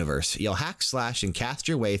gothic universe, you'll hack, slash, and cast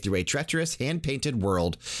your way through a treacherous, hand-painted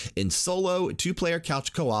world in solo, two-player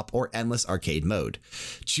couch co-op, or endless arcade mode.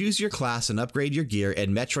 Choose your class and upgrade your gear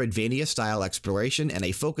in Metroidvania-style exploration and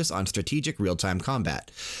a focus on strategic real-time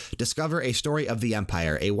combat. Discover a story of the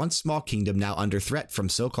Empire, a once small kingdom now under threat from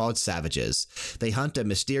so-called savages. They hunt a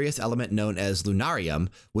mysterious element known as Lunarium,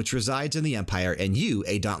 which resides in the Empire, and you,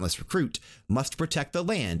 a dauntless recruit, must protect the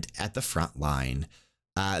land at the front line.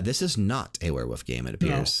 This is not a werewolf game, it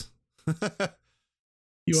appears. No.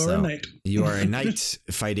 You are a knight. You are a knight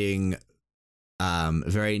fighting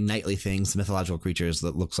very knightly things, mythological creatures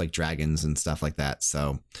that looks like dragons and stuff like that.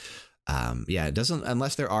 So, yeah, it doesn't,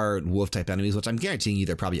 unless there are wolf type enemies, which I'm guaranteeing you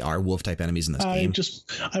there probably are wolf type enemies in this game.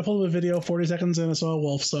 I pulled up a video 40 seconds and I saw a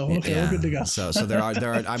wolf. So, okay, yeah, we're good to go. So there are,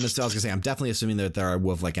 I was going to say, I'm definitely assuming that there are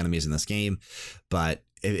wolf like enemies in this game, but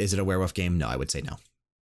is it a werewolf game? No, I would say no.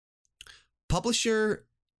 Publisher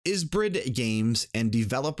Isbrid Games and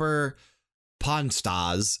developer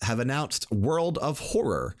Ponstas have announced World of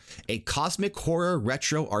Horror, a cosmic horror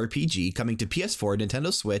retro RPG coming to PS4,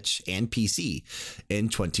 Nintendo Switch, and PC in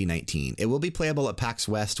 2019. It will be playable at PAX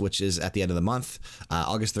West, which is at the end of the month,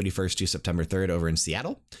 August 31st to September 3rd over in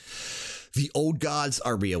Seattle. The old gods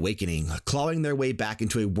are reawakening, clawing their way back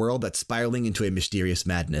into a world that's spiraling into a mysterious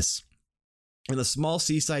madness. In the small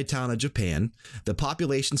seaside town of Japan, the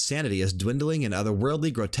population's sanity is dwindling and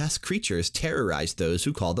otherworldly grotesque creatures terrorize those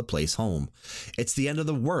who call the place home. It's the end of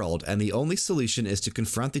the world, and the only solution is to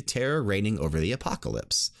confront the terror reigning over the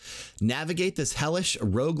apocalypse. Navigate this hellish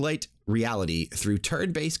roguelite reality through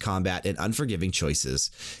turn-based combat and unforgiving choices.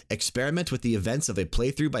 Experiment with the events of a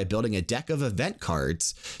playthrough by building a deck of event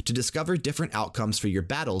cards to discover different outcomes for your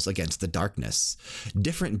battles against the darkness.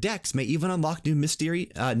 Different decks may even unlock new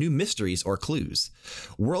mysteries or clues.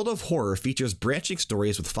 World of Horror features branching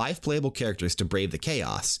stories with 5 playable characters to brave the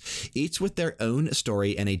chaos, each with their own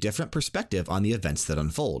story and a different perspective on the events that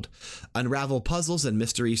unfold. Unravel puzzles and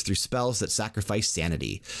mysteries through spells that sacrifice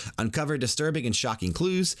sanity. Uncover disturbing and shocking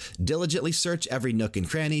clues, diligently Diligently search every nook and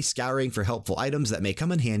cranny, scouring for helpful items that may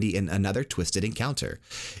come in handy in another twisted encounter.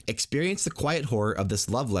 Experience the quiet horror of this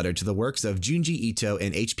love letter to the works of Junji Ito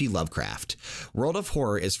and H.P. Lovecraft. World of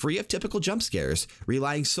Horror is free of typical jump scares,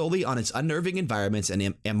 relying solely on its unnerving environments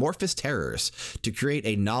and amorphous terrors to create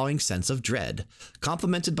a gnawing sense of dread.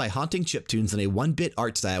 Complemented by haunting chiptunes and a one-bit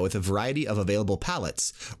art style with a variety of available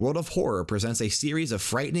palettes, World of Horror presents a series of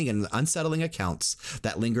frightening and unsettling accounts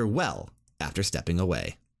that linger well after stepping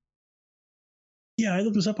away. Yeah, I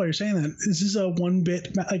looked this up while you're saying that. This is a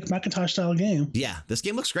one-bit, like Macintosh style game. Yeah, this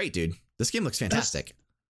game looks great, dude. This game looks fantastic.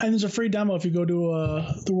 And there's a free demo if you go to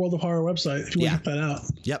the World of Horror website, if you want to check that out.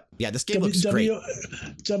 Yep. Yeah, this game looks great.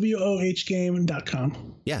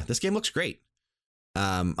 WOHgame.com. Yeah, this game looks great.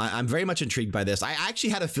 I'm very much intrigued by this. I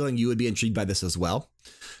actually had a feeling you would be intrigued by this as well.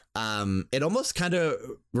 It almost kind of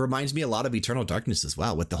reminds me a lot of Eternal Darkness as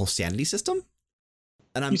well, with the whole sanity system.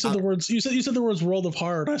 And you said the words World of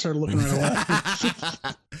Horror, and I started looking right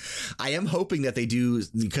away. I am hoping that they do,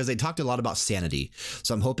 because they talked a lot about sanity.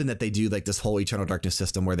 So I'm hoping that they do like this whole Eternal Darkness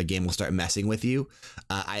system where the game will start messing with you.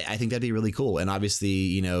 I think that'd be really cool. And obviously,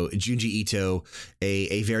 you know, Junji Ito,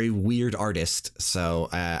 a very weird artist. So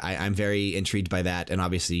I'm very intrigued by that. And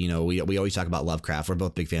obviously, you know, we always talk about Lovecraft. We're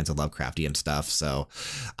both big fans of Lovecraftian stuff. So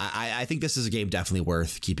I think this is a game definitely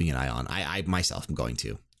worth keeping an eye on. I myself am going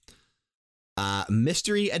to.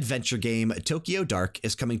 Mystery adventure game Tokyo Dark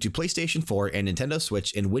is coming to PlayStation 4 and Nintendo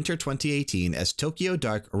Switch in winter 2018 as Tokyo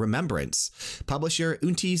Dark Remembrance. Publisher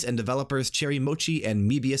Unties and developers Cherry Mochi and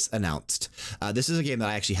Mebius announced. This is a game that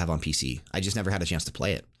I actually have on PC. I just never had a chance to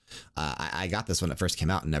play it. I got this when it first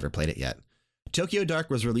came out and never played it yet. Tokyo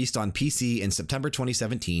Dark was released on PC in September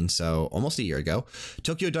 2017, so almost a year ago.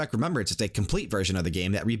 Tokyo Dark Remembrance is a complete version of the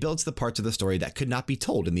game that rebuilds the parts of the story that could not be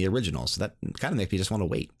told in the original, so that kind of makes me just want to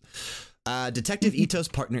wait. Detective Ito's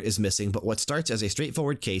partner is missing, but what starts as a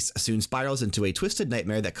straightforward case soon spirals into a twisted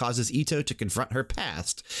nightmare that causes Ito to confront her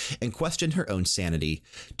past and question her own sanity.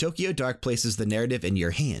 Tokyo Dark places the narrative in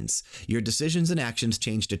your hands. Your decisions and actions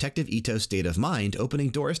change Detective Ito's state of mind,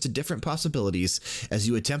 opening doors to different possibilities as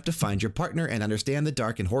you attempt to find your partner and understand the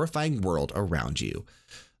dark and horrifying world around you.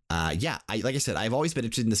 Like I said, I've always been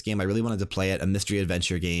interested in this game. I really wanted to play it, a mystery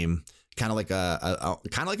adventure game. Kind of like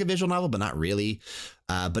a visual novel, but not really.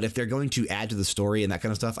 But if they're going to add to the story and that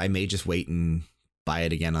kind of stuff, I may just wait and buy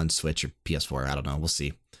it again on Switch or PS4. I don't know. We'll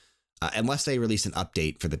see. Unless they release an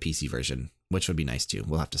update for the PC version, which would be nice too.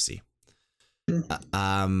 We'll have to see.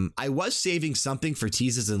 I was saving something for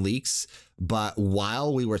teases and leaks, but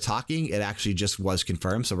while we were talking, it actually just was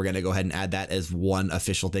confirmed. So we're going to go ahead and add that as one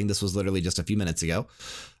official thing. This was literally just a few minutes ago.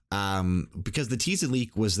 Because the tease and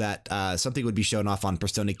leak was that something would be shown off on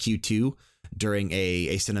Persona Q2 during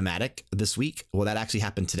a cinematic this week. Well, that actually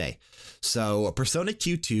happened today. So Persona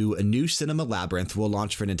Q2, a new cinema labyrinth, will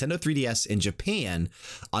launch for Nintendo 3DS in Japan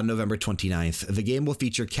on November 29th. The game will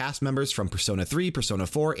feature cast members from Persona 3, Persona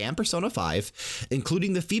 4, and Persona 5,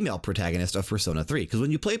 including the female protagonist of Persona 3. Because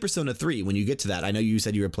when you play Persona 3, when you get to that, I know you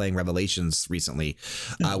said you were playing Revelations recently.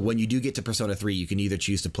 When you do get to Persona 3, you can either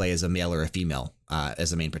choose to play as a male or a female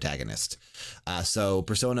as a main protagonist. So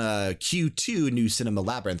Persona Q2 New Cinema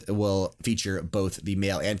Labyrinth will feature both the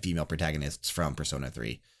male and female protagonists from Persona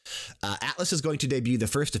 3. Atlas is going to debut the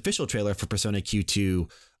first official trailer for Persona Q2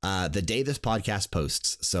 the day this podcast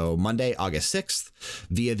posts. So Monday, August 6th,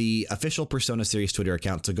 via the official Persona series Twitter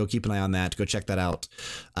account. So go keep an eye on that. Go check that out.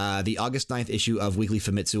 The August 9th issue of Weekly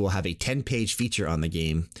Famitsu will have a 10-page feature on the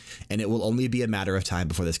game, and it will only be a matter of time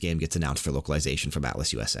before this game gets announced for localization from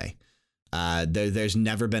Atlas USA. There's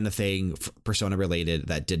never been a thing Persona related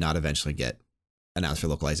that did not eventually get announced for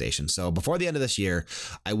localization. So before the end of this year,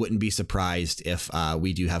 I wouldn't be surprised if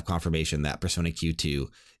we do have confirmation that Persona Q2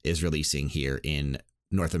 is releasing here in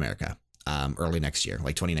North America early next year,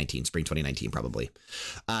 like 2019, spring 2019, probably.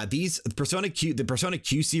 The Persona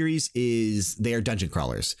Q series they are dungeon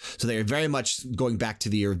crawlers. So they are very much going back to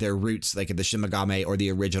their roots, like the Shin Megami or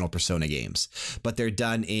the original Persona games, but they're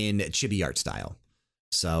done in chibi art style.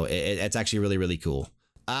 So it's actually really, really cool.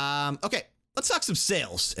 Okay. Let's talk some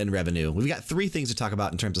sales and revenue. We've got three things to talk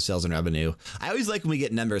about in terms of sales and revenue. I always like when we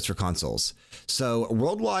get numbers for consoles. So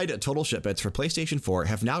worldwide total shipments for PlayStation 4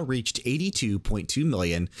 have now reached 82.2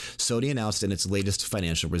 million, Sony announced in its latest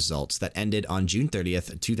financial results that ended on June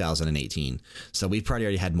 30th, 2018. So we've probably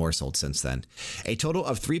already had more sold since then. A total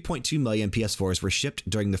of 3.2 million PS4s were shipped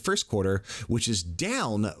during the first quarter, which is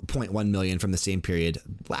down 0.1 million from the same period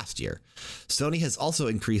last year. Sony has also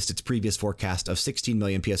increased its previous forecast of 16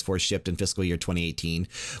 million PS4s shipped in fiscal year year 2018,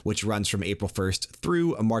 which runs from April 1st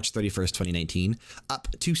through March 31st, 2019, up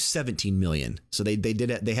to 17 million. So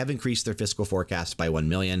they have increased their fiscal forecast by 1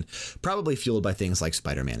 million, probably fueled by things like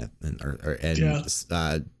Spider-Man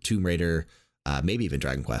and Tomb Raider, maybe even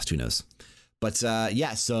Dragon Quest, who knows. But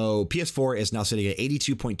so PS4 is now sitting at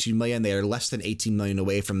 82.2 million. They are less than 18 million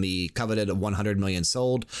away from the coveted 100 million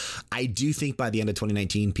sold. I do think by the end of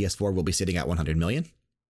 2019, PS4 will be sitting at 100 million.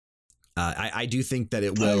 I do think that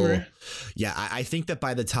it will. Yeah, I think that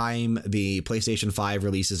by the time the PlayStation 5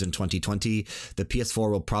 releases in 2020, the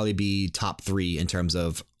PS4 will probably be top 3 in terms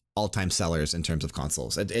of all-time sellers in terms of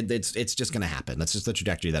consoles. It's just going to happen. That's just the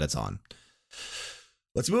trajectory that it's on.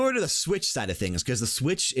 Let's move over to the Switch side of things, because the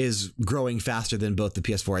Switch is growing faster than both the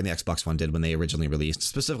PS4 and the Xbox One did when they originally released,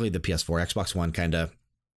 specifically the PS4. Xbox One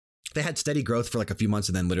they had steady growth for like a few months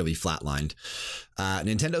and then literally flatlined.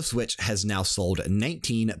 Nintendo Switch has now sold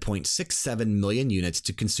 19.67 million units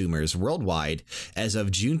to consumers worldwide. As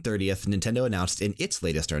of June 30th, Nintendo announced in its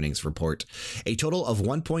latest earnings report, a total of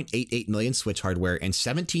 1.88 million Switch hardware and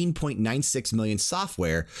 17.96 million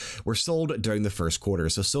software were sold during the first quarter.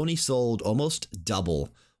 So Sony sold almost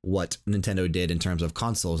double what Nintendo did in terms of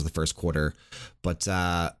consoles the first quarter. But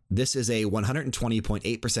this is a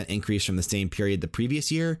 120.8% increase from the same period the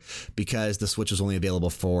previous year, because the Switch was only available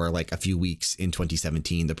for like a few weeks in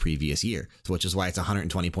 2017, the previous year, which is why it's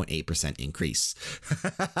 120.8% increase.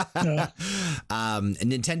 And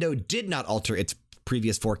Nintendo did not alter its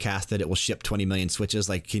previous forecast that it will ship 20 million Switches,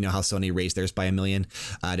 like, you know how Sony raised theirs by 1 million.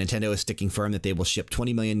 Nintendo is sticking firm that they will ship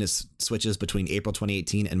 20 million Switches between April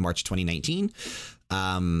 2018 and March 2019.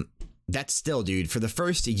 That's still, dude, for the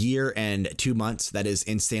first year and 2 months, that is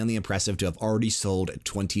insanely impressive to have already sold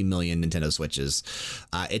 20 million Nintendo Switches.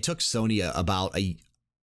 It took Sony about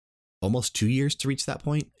almost 2 years to reach that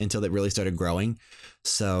point until it really started growing.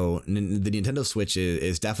 So the Nintendo Switch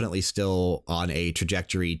is definitely still on a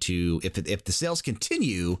trajectory to, if the sales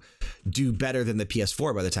continue, do better than the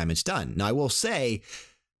PS4 by the time it's done. Now, I will say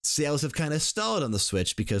sales have kind of stalled on the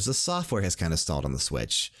Switch because the software has kind of stalled on the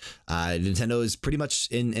Switch. Nintendo is pretty much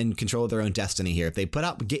in control of their own destiny here.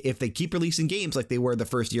 If they keep releasing games like they were the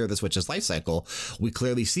first year of the Switch's life cycle, we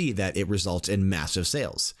clearly see that it results in massive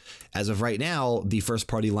sales. As of right now, the first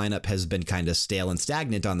party lineup has been kind of stale and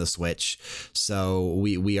stagnant on the Switch. So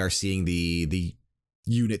we are seeing the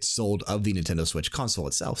units sold of the Nintendo Switch console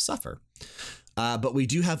itself suffer. But we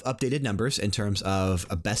do have updated numbers in terms of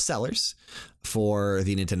best-sellers for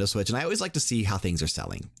the Nintendo Switch, and I always like to see how things are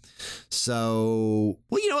selling. So,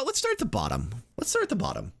 well, you know what? Let's start at the bottom.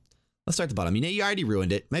 You know, you already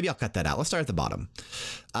ruined it. Maybe I'll cut that out. Let's start at the bottom.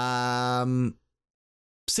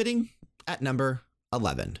 Sitting at number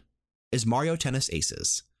 11 is Mario Tennis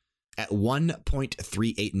Aces at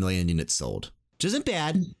 1.38 million units sold, which isn't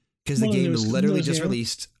bad because the game literally just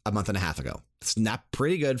released a month and a half ago. It's not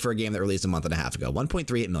pretty good for a game that released a month and a half ago.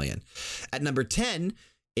 1.38 million. At number 10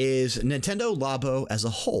 is Nintendo Labo as a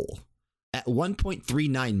whole at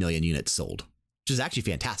 1.39 million units sold, which is actually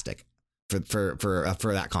fantastic for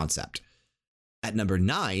that concept. At number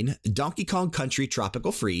 9, Donkey Kong Country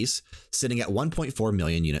Tropical Freeze, sitting at 1.4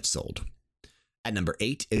 million units sold. At number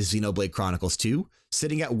 8 is Xenoblade Chronicles 2,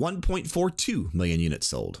 sitting at 1.42 million units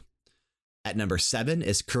sold. At number 7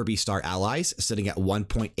 is Kirby Star Allies, sitting at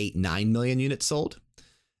 1.89 million units sold.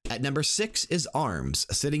 At number 6 is ARMS,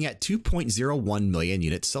 sitting at 2.01 million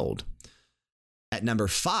units sold. At number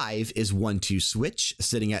 5 is 1-2 Switch,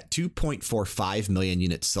 sitting at 2.45 million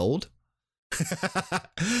units sold.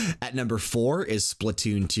 At number 4 is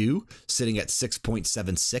Splatoon 2, sitting at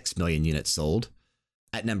 6.76 million units sold.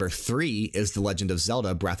 At number 3 is The Legend of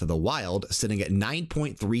Zelda Breath of the Wild, sitting at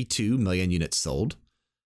 9.32 million units sold.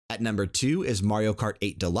 At number 2 is Mario Kart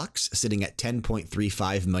 8 Deluxe, sitting at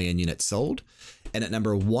 10.35 million units sold. And at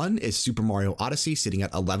number 1 is Super Mario Odyssey, sitting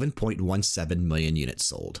at 11.17 million units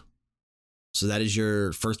sold. So that is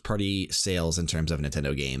your first party sales in terms of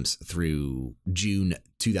Nintendo games through June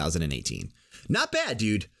 2018. Not bad,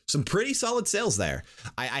 dude. Some pretty solid sales there.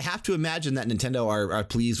 I have to imagine that Nintendo are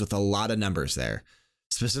pleased with a lot of numbers there.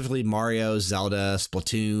 Specifically Mario, Zelda,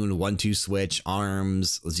 Splatoon, 1-2 Switch,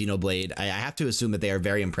 ARMS, Xenoblade. I have to assume that they are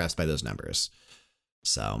very impressed by those numbers.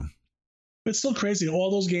 So it's still crazy.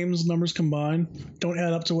 All those games numbers combined don't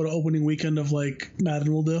add up to what an opening weekend of like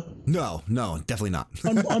Madden will do. No, definitely not.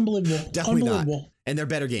 Unbelievable. Definitely Unbelievable. not. And they're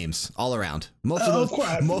better games all around. Most of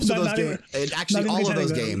those games, actually all of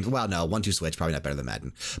those games. Well, no, 1-2 Switch probably not better than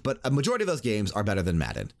Madden, but a majority of those games are better than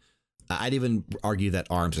Madden. I'd even argue that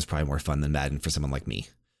ARMS is probably more fun than Madden for someone like me.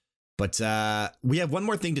 But we have one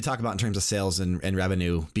more thing to talk about in terms of sales and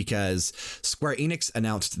revenue, because Square Enix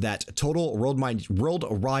announced that total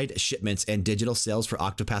worldwide shipments and digital sales for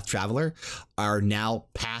Octopath Traveler are now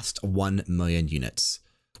past 1 million units,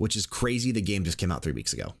 which is crazy. The game just came out 3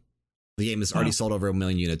 weeks ago. The game has already sold over 1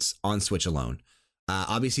 million units on Switch alone.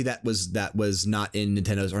 Obviously, that was not in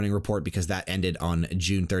Nintendo's earning report because that ended on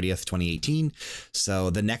June 30th, 2018. So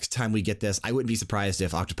the next time we get this, I wouldn't be surprised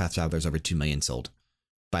if Octopath Traveler is over 2 million sold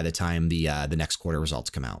by the time the next quarter results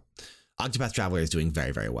come out. Octopath Traveler is doing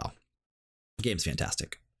very, very well. The game's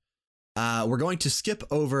fantastic. We're going to skip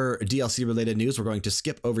over DLC related news. We're going to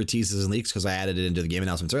skip over teases and leaks because I added it into the game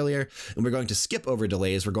announcements earlier. And we're going to skip over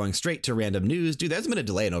delays. We're going straight to random news. Dude, there's been a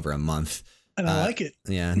delay in over a month. And I like it.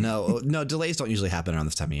 Yeah, no, delays don't usually happen around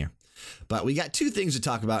this time of year. But we got 2 things to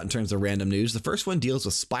talk about in terms of random news. The first one deals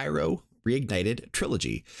with Spyro Reignited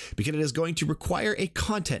Trilogy, because it is going to require a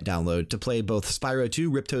content download to play both Spyro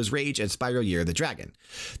 2 Ripto's Rage and Spyro Year of the Dragon.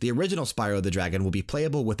 The original Spyro the Dragon will be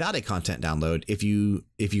playable without a content download if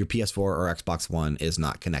your PS4 or Xbox One is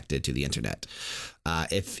not connected to the internet.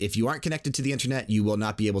 If you aren't connected to the internet, you will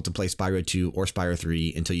not be able to play Spyro 2 or Spyro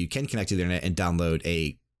 3 until you can connect to the internet and download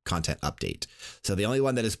a content update. So the only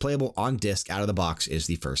one that is playable on disc out of the box is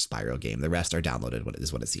the first Spyro game. The rest are downloaded,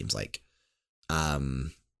 what it seems like.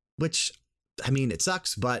 Which, I mean, it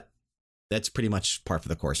sucks, but that's pretty much par for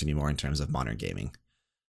the course anymore in terms of modern gaming.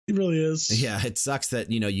 It really is. Yeah, it sucks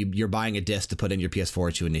that, you're buying a disc to put in your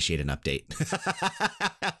PS4 to initiate an update.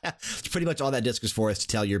 It's pretty much all that disc is for, is to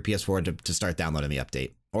tell your PS4 to start downloading the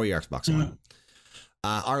update, or your Xbox One.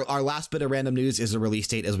 Our last bit of random news is a release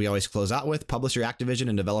date, as we always close out with. Publisher Activision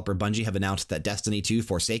and developer Bungie have announced that Destiny 2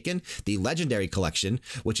 Forsaken, the Legendary Collection,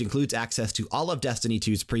 which includes access to all of Destiny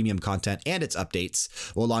 2's premium content and its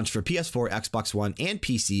updates, will launch for PS4, Xbox One, and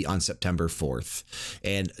PC on September 4th.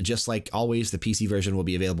 And just like always, the PC version will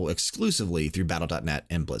be available exclusively through Battle.net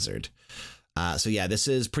and Blizzard. So yeah, this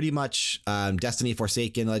is pretty much Destiny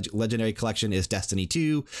Forsaken Legendary Collection is Destiny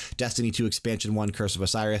 2, Destiny 2 Expansion 1 Curse of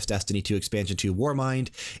Osiris, Destiny 2 Expansion 2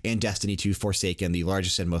 Warmind, and Destiny 2 Forsaken, the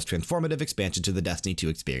largest and most transformative expansion to the Destiny 2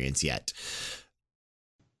 experience yet.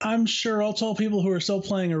 I'm sure all 12 people who are still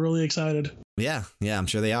playing are really excited. Yeah, I'm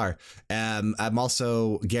sure they are. I'm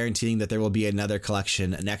also guaranteeing that there will be another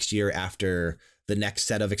collection next year after the next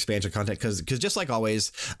set of expansion content, because just like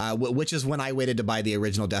always, which is when I waited to buy the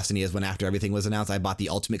original Destiny, is when after everything was announced, I bought the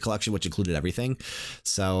Ultimate Collection, which included everything.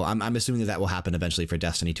 So I'm assuming that will happen eventually for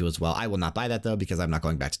Destiny 2 as well. I will not buy that, though, because I'm not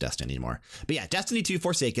going back to Destiny anymore. But yeah, Destiny 2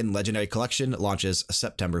 Forsaken Legendary Collection launches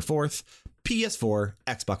September 4th, PS4,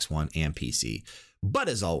 Xbox One, and PC. But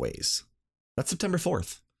as always, that's September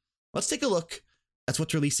 4th. Let's take a look at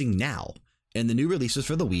what's releasing now and the new releases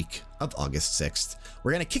for the week of August 6th.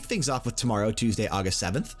 We're going to kick things off with tomorrow, Tuesday, August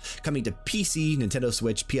 7th, coming to PC, Nintendo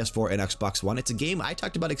Switch, PS4, and Xbox One. It's a game I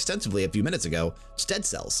talked about extensively a few minutes ago. It's Dead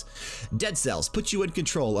Cells. Dead Cells puts you in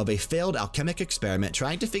control of a failed alchemic experiment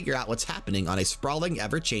trying to figure out what's happening on a sprawling,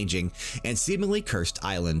 ever-changing, and seemingly cursed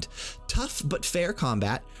island. Tough but fair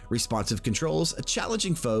combat, responsive controls,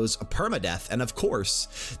 challenging foes, permadeath, and of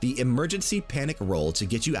course, the emergency panic roll to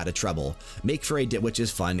get you out of trouble. Make for a which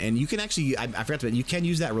is fun, and you can actually, I forgot to mention, you can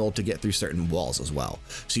use that roll to get through certain walls as well.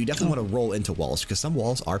 So you definitely want to roll into walls, because some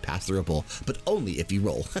walls are pass-throughable, but only if you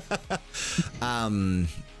roll.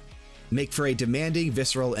 Make for a demanding,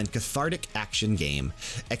 visceral, and cathartic action game.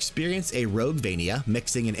 Experience a Roguevania,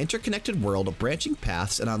 mixing an interconnected world of branching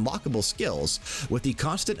paths and unlockable skills with the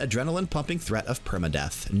constant adrenaline-pumping threat of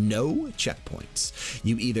permadeath. No checkpoints.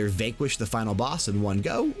 You either vanquish the final boss in one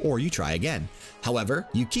go, or you try again. However,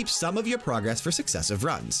 you keep some of your progress for successive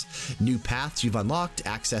runs. New paths you've unlocked,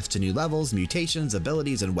 access to new levels, mutations,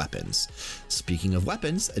 abilities, and weapons. Speaking of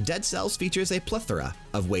weapons, Dead Cells features a plethora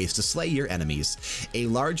of ways to slay your enemies. A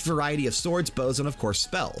large variety of swords, bows, and of course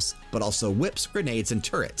spells, but also whips, grenades, and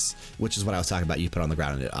turrets, which is what I was talking about. You put on the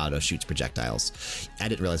ground and it auto shoots projectiles. I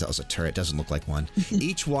didn't realize that was a turret. It doesn't look like one.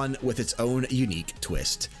 Each one with its own unique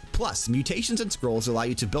twist. Plus, mutations and scrolls allow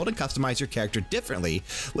you to build and customize your character differently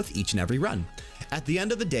with each and every run. At the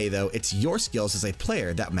end of the day, though, it's your skills as a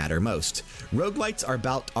player that matter most. Roguelites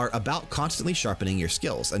are about constantly sharpening your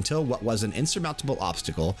skills until what was an insurmountable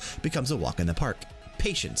obstacle becomes a walk in the park.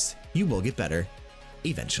 Patience. You will get better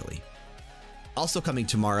eventually. Also coming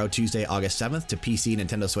tomorrow, Tuesday, August 7th, to PC,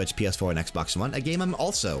 Nintendo Switch, PS4, and Xbox One, a game I'm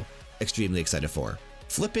also extremely excited for.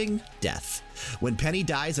 flipping death. When Penny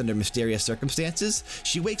dies under mysterious circumstances,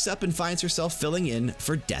 she wakes up and finds herself filling in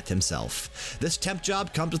for Death himself. This temp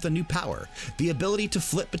job comes with a new power, the ability to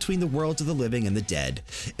flip between the worlds of the living and the dead.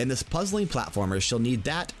 In this puzzling platformer, she'll need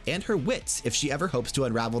that and her wits if she ever hopes to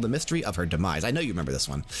unravel the mystery of her demise. I know you remember this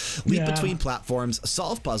one. Leap between platforms,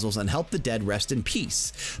 solve puzzles, and help the dead rest in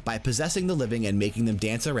peace by possessing the living and making them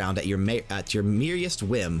dance around at your merest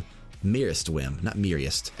whim. Merest whim, not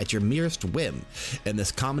merest, at your merest whim in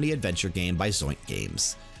this comedy adventure game by Zoink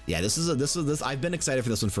Games. Yeah, this. I've been excited for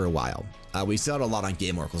this one for a while. We saw it a lot on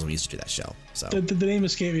Game Oracles when we used to do that show. So the name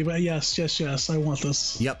escaped me, but yes, I want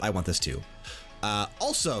this. Yep, I want this too.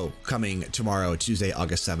 Also coming tomorrow, Tuesday,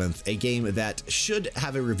 August 7th, a game that should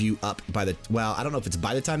have a review up by I don't know if it's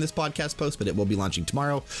by the time this podcast posts, but it will be launching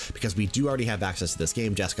tomorrow because we do already have access to this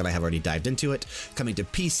game. Jessica and I have already dived into it. Coming to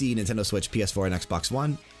PC, Nintendo Switch, PS4, and Xbox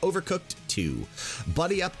One, Overcooked 2.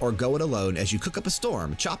 Buddy up or go it alone as you cook up a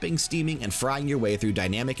storm, chopping, steaming, and frying your way through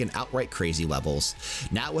dynamic and outright crazy levels.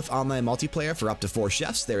 Now with online multiplayer for up to 4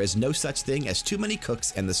 chefs, there is no such thing as too many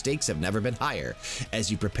cooks, and the stakes have never been higher as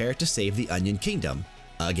you prepare to save the Onion Kingdom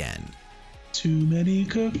again. Too many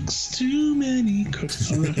cooks, too many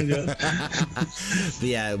cooks. I'm not gonna do it. But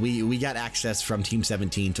yeah, we got access from Team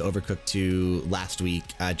 17 to Overcooked 2 last week.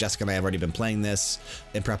 Jessica and I have already been playing this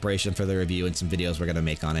in preparation for the review and some videos we're going to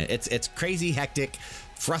make on it. It's crazy, hectic,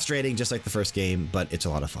 frustrating, just like the first game, but it's a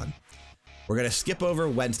lot of fun. We're going to skip over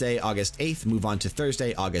Wednesday, August 8th, move on to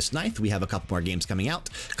Thursday, August 9th. We have a couple more games coming out.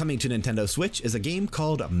 Coming to Nintendo Switch is a game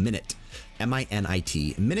called Minute.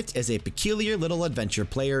 M-I-N-I-T. Minute is a peculiar little adventure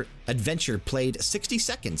played 60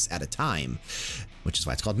 seconds at a time, which is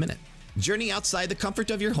why it's called Minute. Journey outside the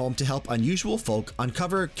comfort of your home to help unusual folk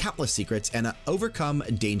uncover countless secrets and overcome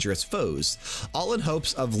dangerous foes, all in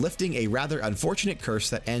hopes of lifting a rather unfortunate curse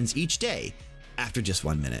that ends each day after just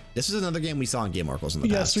 1 minute. This is another game we saw in Game Oracles in the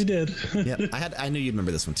past. Yes, we did. Yep, I knew you'd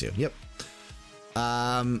remember this one too. Yep.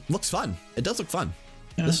 Looks fun. It does look fun.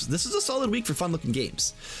 Yeah. This is a solid week for fun-looking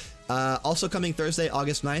games. Also coming Thursday,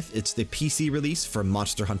 August 9th, it's the PC release for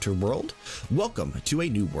Monster Hunter World. Welcome to a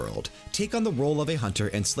new world. Take on the role of a hunter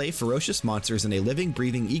and slay ferocious monsters in a living,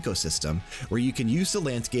 breathing ecosystem where you can use the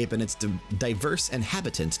landscape and its diverse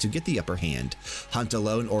inhabitants to get the upper hand. Hunt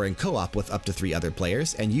alone or in co-op with up to 3 other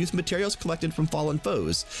players and use materials collected from fallen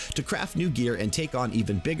foes to craft new gear and take on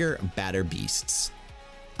even bigger, badder beasts.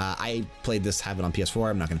 I played this, have it on PS4.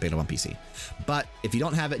 I'm not going to pick it up on PC. But if you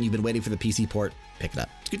don't have it and you've been waiting for the PC port, pick it up.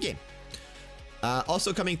 It's a good game.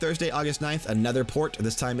 Also coming Thursday, August 9th, another port.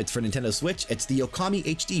 This time it's for Nintendo Switch. It's the Okami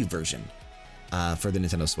HD version for the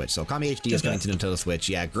Nintendo Switch. So Okami HD is coming to Nintendo Switch.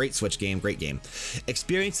 Yeah, great Switch game, great game.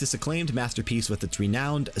 Experience this acclaimed masterpiece with its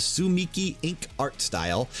renowned Sumiki ink art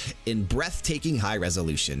style in breathtaking high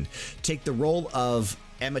resolution. Take the role of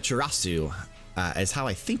Amaterasu, is how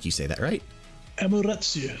I think you say that, right?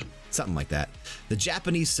 Amaterasu. Something like that. The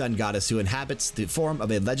Japanese sun goddess who inhabits the form of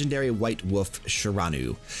a legendary white wolf,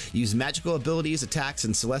 Shiranu. Use magical abilities, attacks,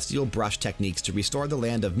 and celestial brush techniques to restore the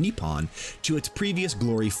land of Nippon to its previous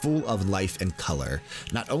glory full of life and color.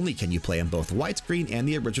 Not only can you play in both widescreen and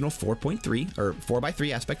the original 4.3 or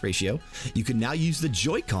 4:3 aspect ratio, you can now use the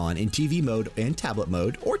Joy-Con in TV mode and tablet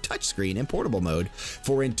mode or touchscreen and portable mode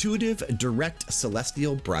for intuitive, direct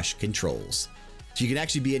celestial brush controls. So you can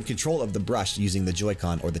actually be in control of the brush using the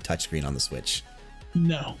Joy-Con or the touchscreen on the Switch.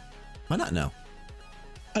 No. Why not no?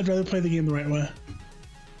 I'd rather play the game the right way.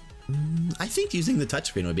 I think using the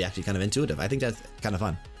touchscreen would be actually kind of intuitive. I think that's kind of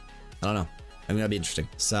fun. I don't know. I mean, that'd be interesting.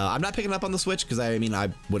 So I'm not picking it up on the Switch because I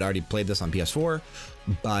would already played this on PS4,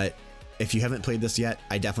 but if you haven't played this yet,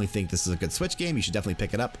 I definitely think this is a good Switch game. You should definitely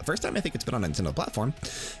pick it up. First time I think it's been on a Nintendo platform.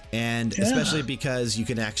 And especially because you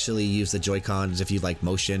can actually use the Joy-Cons if you like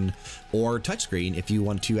motion or touchscreen if you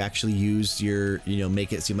want to actually use your,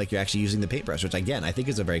 make it seem like you're actually using the paintbrush, which again, I think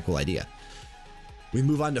is a very cool idea. We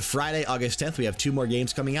move on to Friday, August 10th. We have 2 more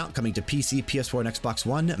games coming out, coming to PC, PS4, and Xbox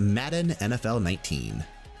One. Madden NFL 19.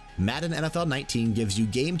 Madden NFL 19 gives you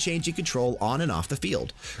game-changing control on and off the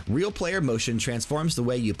field. Real player motion transforms the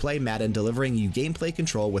way you play Madden, delivering you gameplay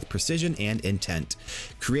control with precision and intent.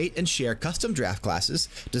 Create and share custom draft classes,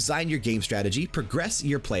 design your game strategy, progress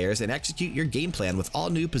your players, and execute your game plan with all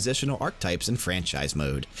new positional archetypes and franchise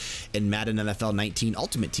mode. In Madden NFL 19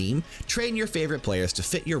 Ultimate Team, train your favorite players to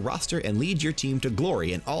fit your roster and lead your team to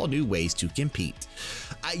glory in all new ways to compete.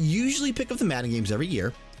 I usually pick up the Madden games every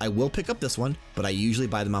year. I will pick up this one, but I usually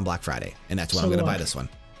buy them on Black Friday, and that's when I'm going to buy this one.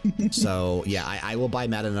 So, yeah, I will buy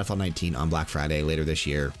Madden NFL 19 on Black Friday later this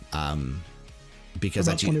year. Because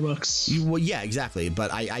about $20. Well, yeah, exactly.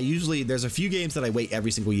 But I usually, there's a few games that I wait every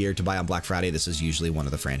single year to buy on Black Friday. This is usually one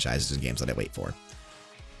of the franchises and games that I wait for.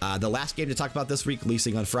 The last game to talk about this week,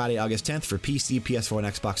 releasing on Friday, August 10th for PC, PS4, and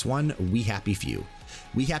Xbox One, We Happy Few.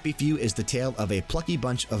 We Happy Few is the tale of a plucky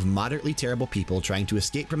bunch of moderately terrible people trying to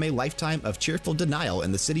escape from a lifetime of cheerful denial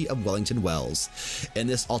in the city of Wellington Wells. In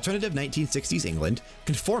this alternative 1960s England,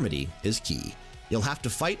 conformity is key. You'll have to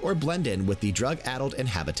fight or blend in with the drug-addled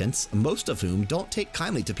inhabitants, most of whom don't take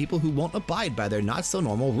kindly to people who won't abide by their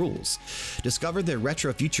not-so-normal rules. Discover the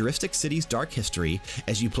retro-futuristic city's dark history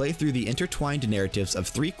as you play through the intertwined narratives of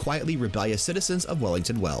 3 quietly rebellious citizens of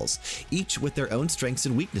Wellington Wells, each with their own strengths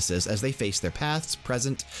and weaknesses as they face their pasts,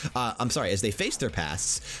 as they face their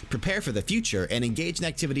pasts, prepare for the future, and engage in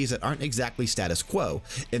activities that aren't exactly status quo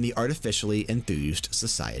in the artificially enthused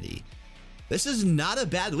society. This is not a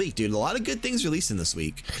bad week, dude. A lot of good things releasing this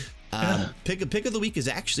week. Pick of the week is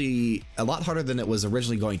actually a lot harder than it was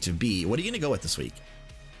originally going to be. What are you going to go with this week?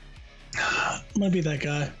 I'm going to be that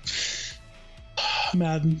guy.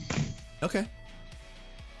 Madden. Okay.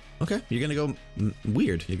 You're going to go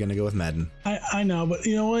weird. You're going to go with Madden. I know, but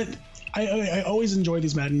you know what? I always enjoy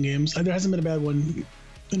these Madden games. There hasn't been a bad one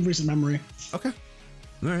in recent memory. Okay.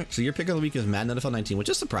 All right. So your pick of the week is Madden NFL 19, which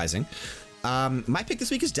is surprising. My pick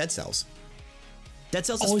this week is Dead Cells. Dead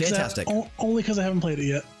Cells is fantastic. Only because I haven't played it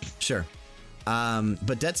yet. Sure.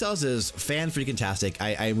 But Dead Cells is fan-freaking-tastic.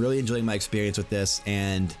 I'm really enjoying my experience with this,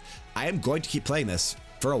 and I am going to keep playing this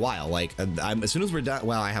for a while. Like, as soon as we're done,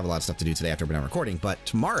 well, I have a lot of stuff to do today after we're done recording, but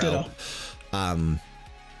tomorrow,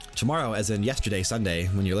 tomorrow, as in yesterday, Sunday,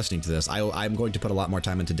 when you're listening to this, I'm going to put a lot more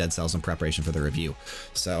time into Dead Cells in preparation for the review.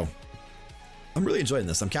 So I'm really enjoying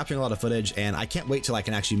this. I'm capturing a lot of footage, and I can't wait till I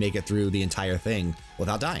can actually make it through the entire thing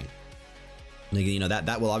without dying. You know,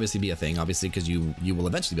 that will obviously be a thing, obviously, because you will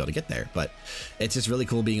eventually be able to get there. But it's just really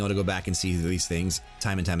cool being able to go back and see these things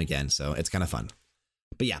time and time again. So it's kind of fun.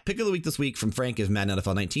 But yeah, pick of the week this week from Frank is Madden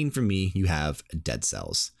NFL 19. From me, you have Dead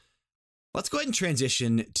Cells. Let's go ahead and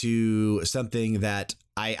transition to something that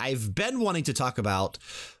I've been wanting to talk about,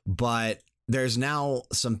 but there's now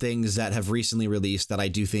some things that have recently released that I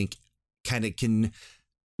do think kind of can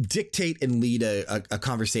dictate and lead a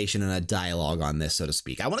conversation and a dialogue on this, so to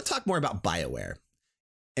speak. I want to talk more about BioWare,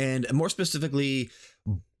 and more specifically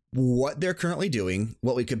what they're currently doing,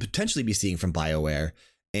 what we could potentially be seeing from BioWare,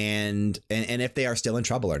 and if they are still in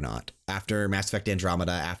trouble or not after Mass Effect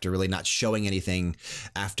Andromeda, after really not showing anything,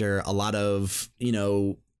 after a lot of, you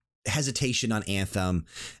know, hesitation on Anthem,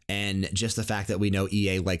 and just the fact that we know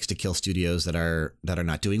EA likes to kill studios that are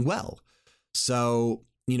not doing well. So,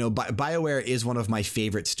 you know, BioWare is one of my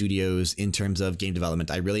favorite studios in terms of game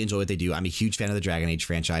development. I really enjoy what they do. I'm a huge fan of the Dragon Age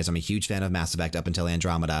franchise. I'm a huge fan of Mass Effect up until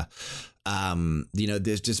Andromeda. You know,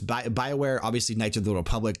 there's just BioWare, obviously Knights of the Old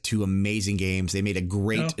Republic, 2 amazing games. They made a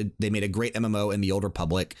great MMO in the Old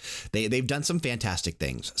Republic. They've done some fantastic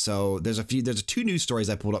things. So there's 2 news stories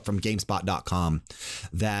I pulled up from GameSpot.com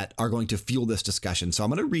that are going to fuel this discussion. So I'm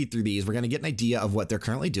going to read through these. We're going to get an idea of what they're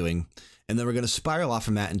currently doing, and then we're going to spiral off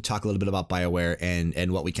from that and talk a little bit about BioWare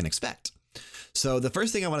and what we can expect. So the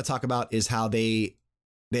first thing I want to talk about is how they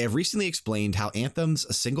have recently explained how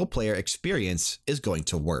Anthem's single player experience is going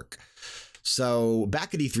to work. So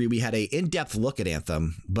back at E3, we had an in-depth look at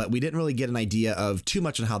Anthem, but we didn't really get an idea of too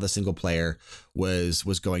much on how the single player was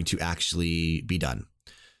going to actually be done.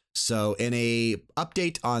 So in a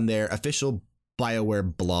update on their official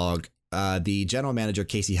BioWare blog, the general manager,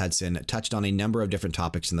 Casey Hudson, touched on a number of different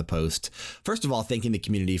topics in the post. First of all, thanking the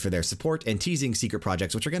community for their support and teasing secret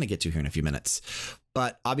projects, which we're going to get to here in a few minutes.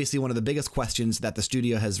 But obviously, one of the biggest questions that the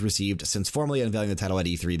studio has received since formally unveiling the title at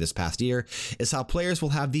E3 this past year is how players will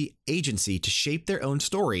have the agency to shape their own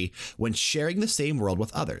story when sharing the same world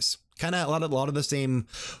with others. Kind of a lot of the same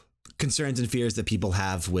concerns and fears that people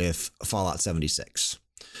have with Fallout 76.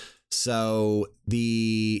 So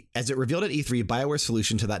as it revealed at E3, BioWare's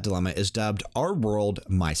solution to that dilemma is dubbed Our World,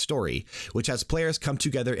 My Story, which has players come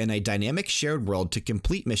together in a dynamic shared world to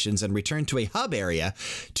complete missions and return to a hub area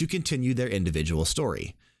to continue their individual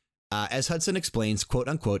story. As Hudson explains, quote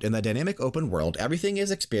unquote, in the dynamic open world, everything is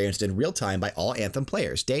experienced in real time by all Anthem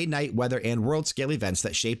players, day, night, weather, and world scale events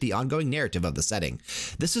that shape the ongoing narrative of the setting.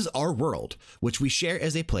 This is our world, which we share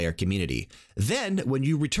as a player community. Then, when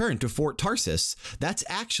you return to Fort Tarsus, that's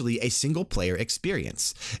actually a single player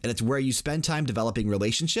experience, and it's where you spend time developing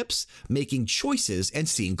relationships, making choices, and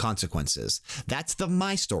seeing consequences. That's the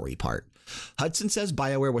My Story part. Hudson says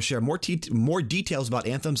BioWare will share more details about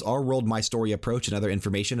Anthem's Our World, My Story approach and other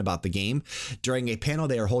information about the game during a panel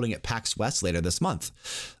they are holding at PAX West later this month.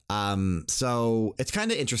 So it's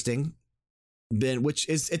kind of interesting. been, which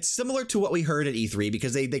is, it's similar to what we heard at E3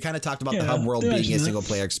 because they kind of talked about the hub world being a single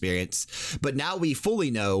player experience. But now we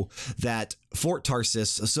fully know that Fort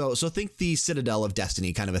Tarsus, so think the Citadel of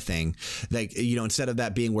Destiny kind of a thing. Like, you know, instead of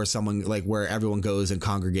that being where someone, like where everyone goes and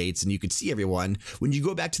congregates and you could see everyone, when you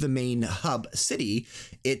go back to the main hub city,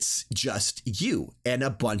 it's just you and a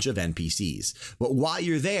bunch of NPCs. But while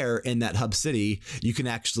you're there in that hub city, you can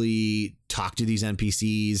actually talk to these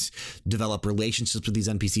NPCs, develop relationships with these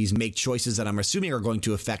NPCs, make choices that I'm assuming are going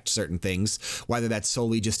to affect certain things, whether that's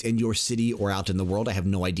solely just in your city or out in the world. I have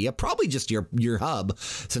no idea. Probably just your hub,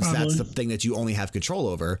 since that's the thing that you only have control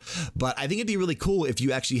over. But I think it'd be really cool if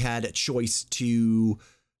you actually had a choice to,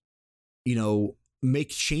 you know, make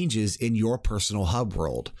changes in your personal hub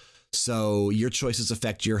world. So your choices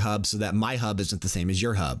affect your hub so that my hub isn't the same as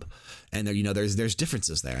your hub. And there, you know, there's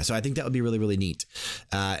differences there. So I think that would be really, really neat.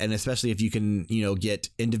 And especially if you can, you know, get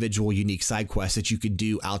individual unique side quests that you could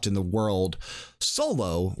do out in the world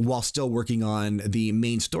solo while still working on the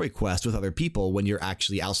main story quest with other people when you're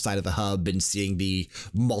actually outside of the hub and seeing the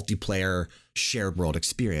multiplayer shared world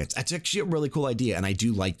experience. That's actually a really cool idea, and I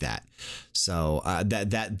do like that. So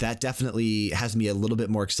that definitely has me a little bit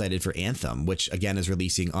more excited for Anthem, which again is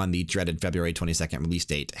releasing on the dreaded February 22nd release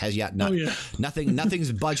date. Has yet not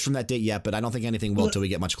nothing's budged from that date yet, but I don't think anything will till we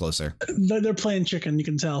get much closer. They're playing chicken, you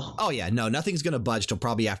can tell. Oh yeah, no, nothing's gonna budge till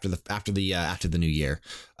probably after the new year.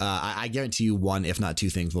 I guarantee you one, if not two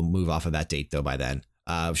things will move off of that date though by then.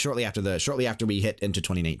 Shortly after we hit into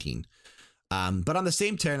 2019. But on the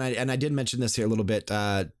same turn, and I did mention this here a little bit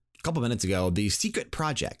a couple minutes ago, the secret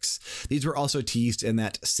projects. These were also teased in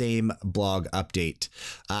that same blog update.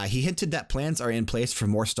 He hinted that plans are in place for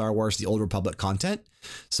more Star Wars The Old Republic content,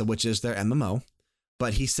 so which is their MMO.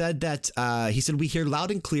 But he said that we hear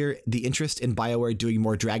loud and clear the interest in BioWare doing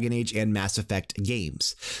more Dragon Age and Mass Effect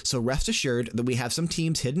games. So rest assured that we have some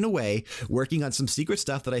teams hidden away working on some secret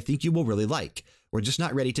stuff that I think you will really like. We're just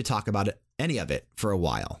not ready to talk about any of it for a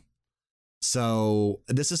while. So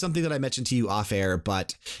this is something that I mentioned to you off air,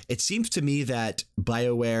 but it seems to me that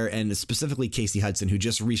BioWare and specifically Casey Hudson, who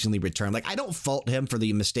just recently returned, like I don't fault him for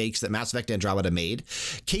the mistakes that Mass Effect Andromeda made.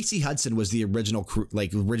 Casey Hudson was the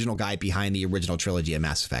original guy behind the original trilogy of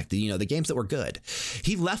Mass Effect, the games that were good.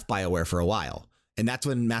 He left BioWare for a while. And that's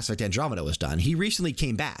when Mass Effect Andromeda was done. He recently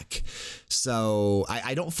came back. So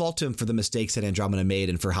I don't fault him for the mistakes that Andromeda made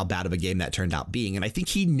and for how bad of a game that turned out being. And I think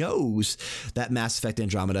he knows that Mass Effect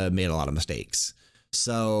Andromeda made a lot of mistakes.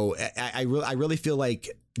 So I really feel like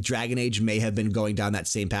Dragon Age may have been going down that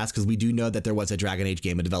same path because we do know that there was a Dragon Age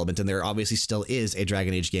game in development and there obviously still is a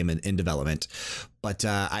Dragon Age game in development. But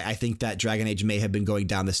I think that Dragon Age may have been going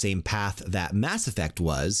down the same path that Mass Effect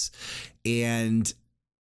was. And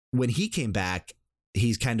when he came back,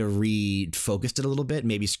 he's kind of refocused it a little bit,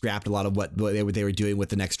 maybe scrapped a lot of what they were doing with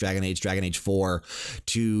the next Dragon Age 4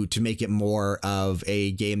 to make it more of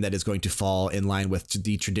a game that is going to fall in line with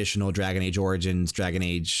the traditional Dragon Age Origins, Dragon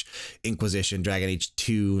Age Inquisition, Dragon Age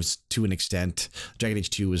 2 to an extent. Dragon Age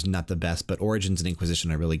 2 was not the best, but Origins and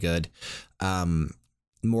Inquisition are really good.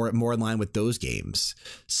 More in line with those games.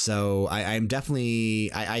 So I'm definitely,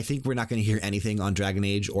 I think we're not going to hear anything on Dragon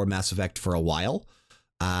Age or Mass Effect for a while.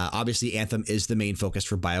 Obviously, Anthem is the main focus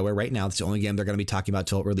for BioWare right now. It's the only game they're going to be talking about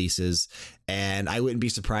till it releases. And I wouldn't be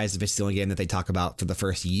surprised if it's the only game that they talk about for the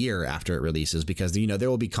first year after it releases, because, you know,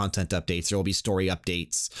 there will be content updates. There will be story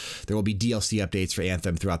updates. There will be DLC updates for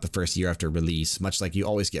Anthem throughout the first year after release, much like you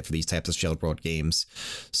always get for these types of shared world games.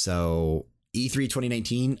 So E3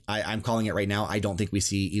 2019, I'm calling it right now. I don't think we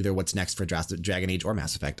see either what's next for Dragon Age or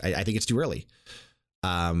Mass Effect. I think it's too early.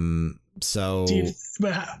 So,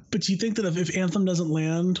 but do you think that if Anthem doesn't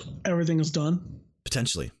land, everything is done?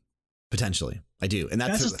 Potentially, I do, and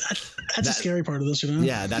that's a scary part of this, you know.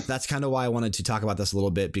 Yeah, that's kind of why I wanted to talk about this a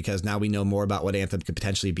little bit, because now we know more about what Anthem could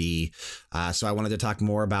potentially be. So I wanted to talk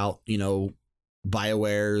more about, you know,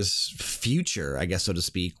 BioWare's future, I guess, so to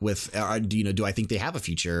speak, with, do I think they have a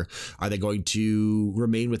future? Are they going to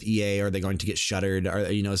remain with EA? Are they going to get shuttered? Are,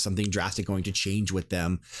 is something drastic going to change with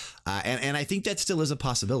them? And I think that still is a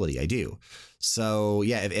possibility. I do. So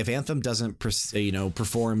yeah, if Anthem doesn't,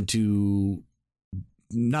 perform to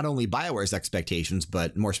not only BioWare's expectations,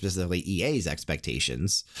 but more specifically EA's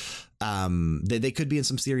expectations, they could be in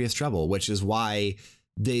some serious trouble, which is why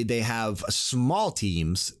they have small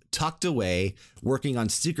teams tucked away working on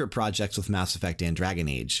secret projects with Mass Effect and Dragon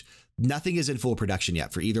Age. Nothing is in full production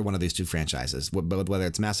yet for either one of these two franchises, whether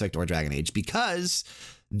it's Mass Effect or Dragon Age, because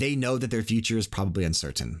they know that their future is probably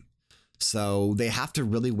uncertain. So they have to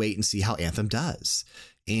really wait and see how Anthem does.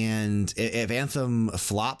 And if Anthem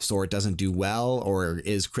flops or it doesn't do well or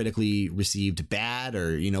is critically received bad,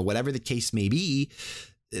 or, whatever the case may be,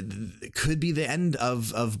 it could be the end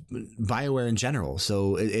of BioWare in general.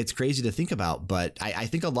 So it's crazy to think about, but I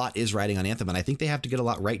think a lot is riding on Anthem, and I think they have to get a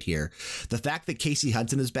lot right here. The fact that Casey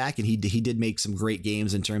Hudson is back, and he did make some great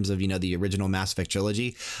games in terms of, the original Mass Effect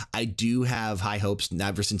trilogy. I do have high hopes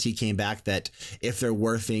ever since he came back that if there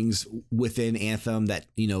were things within Anthem that,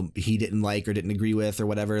 he didn't like or didn't agree with or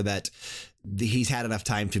whatever, that he's had enough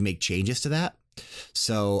time to make changes to that.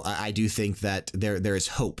 So I do think that there is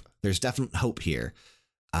hope. There's definite hope here.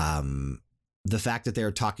 The fact that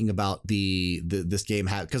they're talking about this game,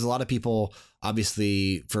 because a lot of people,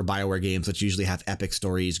 obviously, for BioWare games, which usually have epic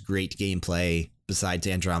stories, great gameplay, besides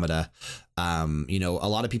Andromeda, a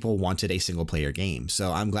lot of people wanted a single player game.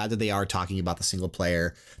 So I'm glad that they are talking about the single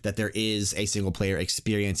player, that there is a single player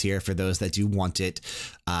experience here for those that do want it.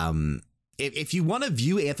 If you want to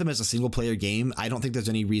view Anthem as a single player game, I don't think there's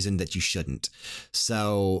any reason that you shouldn't.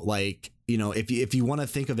 So if you want to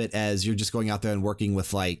think of it as you're just going out there and working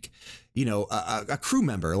with a crew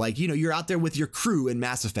member, you're out there with your crew in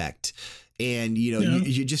Mass Effect, and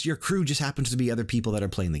your crew just happens to be other people that are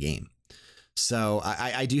playing the game. So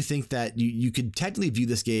I do think that you could technically view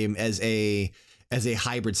this game as a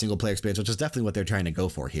hybrid single player experience, which is definitely what they're trying to go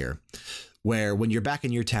for here. Where when you're back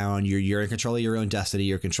in your town, you're in control of your own destiny,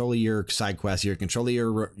 you're in control of your side quests, you're in control of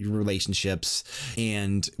your relationships.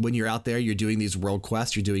 And when you're out there, you're doing these world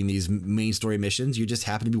quests, you're doing these main story missions, you just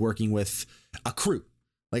happen to be working with a crew.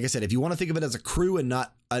 Like I said, if you want to think of it as a crew and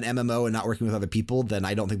not an MMO and not working with other people, then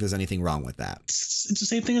I don't think there's anything wrong with that. It's the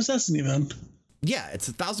same thing as Destiny, then. Yeah, it's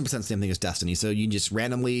 1,000% the same thing as Destiny. So you just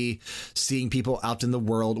randomly seeing people out in the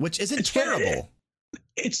world, which isn't terrible.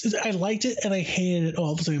 I liked it and I hated it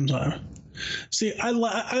all at the same time. See, I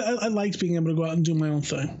liked being able to go out and do my own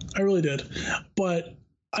thing. I really did. But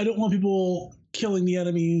I don't want people killing the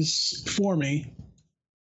enemies for me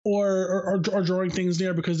or drawing things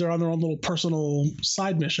near because they're on their own little personal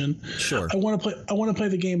side mission. Sure. I want to play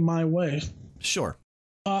the game my way. Sure.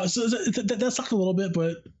 So that sucked a little bit,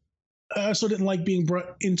 but I also didn't like being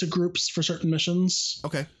brought into groups for certain missions.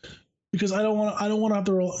 Okay. Because I don't want to have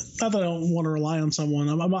to not that I don't want to rely on someone.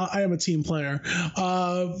 I am a team player,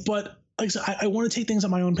 but like I said, I want to take things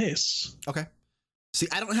at my own pace. Okay. See,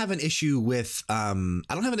 I don't have an issue with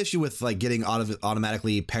like getting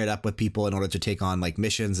automatically paired up with people in order to take on like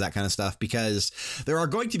missions, that kind of stuff, because there are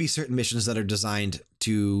going to be certain missions that are designed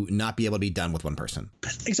to not be able to be done with one person.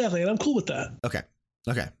 Exactly, and I'm cool with that. Okay.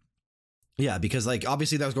 Yeah, because like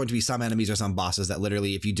obviously there's going to be some enemies or some bosses that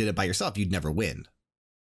literally, if you did it by yourself, you'd never win.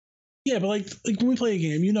 Yeah, but like when we play a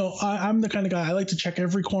game, I'm the kind of guy, I like to check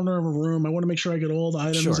every corner of a room. I want to make sure I get all the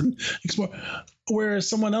items and explore. Whereas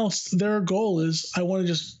someone else, their goal is, I want to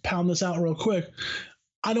just pound this out real quick.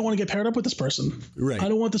 I don't want to get paired up with this person. Right. I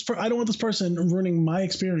don't want this person ruining my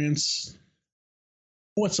experience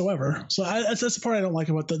whatsoever. So that's the part I don't like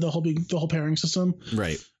about the whole pairing system.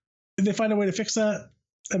 Right. If they find a way to fix that,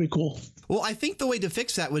 that'd be cool. Well, I think the way to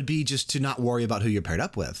fix that would be just to not worry about who you're paired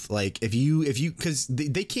up with. Like if you, because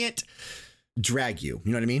they can't drag you,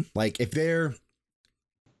 you know what I mean? Like if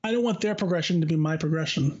I don't want their progression to be my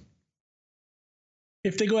progression.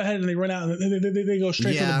 If they go ahead and they run out and they go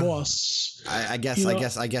straight for the boss. I guess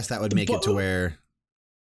that would make it to where.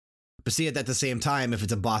 But see, at the same time, if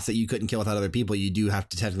it's a boss that you couldn't kill without other people, you do have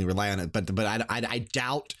to technically rely on it. But I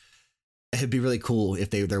doubt. It'd be really cool if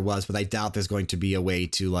there was, but I doubt there's going to be a way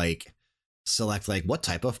to like select like what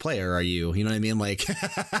type of player are you? You know what I mean? Like,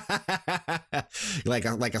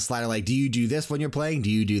 like a slider. Like, do you do this when you're playing? Do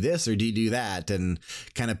you do this or do you do that? And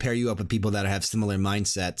kind of pair you up with people that have similar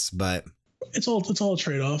mindsets. But it's all a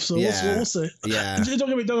trade-off. So we'll see. Yeah. Don't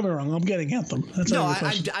get me wrong. I'm getting Anthem.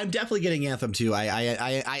 I'm definitely getting Anthem too.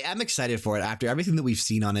 I am excited for it after everything that we've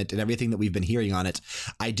seen on it and everything that we've been hearing on it.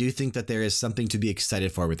 I do think that there is something to be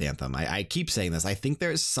excited for with Anthem. I keep saying this. I think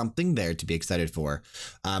there is something there to be excited for.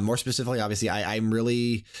 More specifically, obviously, I'm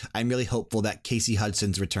really hopeful that Casey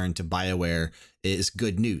Hudson's return to BioWare is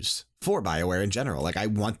good news for BioWare in general. Like I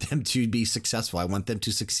want them to be successful. I want them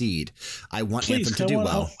to succeed. I want Anthem to do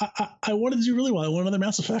well. I wanted to do really well. I want another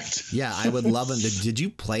Mass Effect. Yeah, I would love them. Did you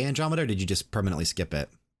play Andromeda or did you just permanently skip it?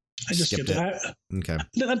 I just skipped it. Okay.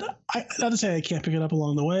 Not to say I can't pick it up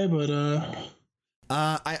along the way, but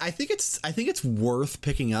I think it's worth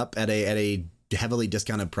picking up at a heavily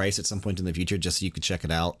discounted price at some point in the future, just so you could check it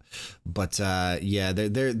out. But yeah,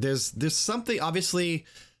 there's something, obviously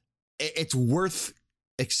it's worth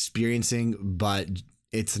experiencing, but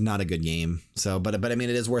it's not a good game. So, but I mean,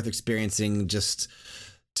 it is worth experiencing just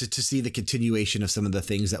to see the continuation of some of the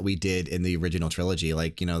things that we did in the original trilogy.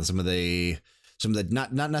 Like, some of the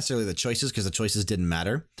not necessarily the choices, because the choices didn't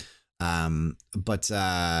matter. But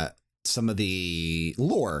some of the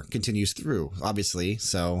lore continues through, obviously.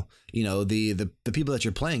 So, you know, the people that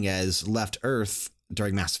you're playing as left Earth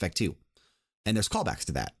during Mass Effect 2. And there's callbacks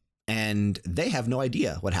to that. And they have no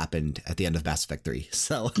idea what happened at the end of Mass Effect 3.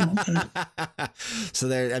 So, so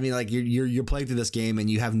there, I mean, like you're playing through this game and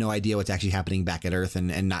you have no idea what's actually happening back at Earth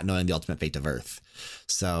and not knowing the ultimate fate of Earth.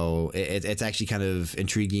 So it's actually kind of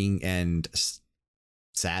intriguing and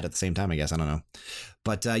sad at the same time, I guess. I don't know.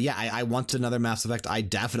 But yeah, I want another Mass Effect. I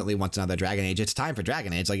definitely want another Dragon Age. It's time for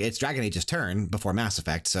Dragon Age. Like, it's Dragon Age's turn before Mass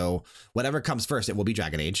Effect. So whatever comes first, it will be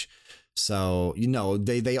Dragon Age. So, you know,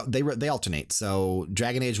 they alternate. So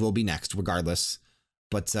Dragon Age will be next regardless.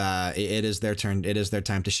 But it is their turn. It is their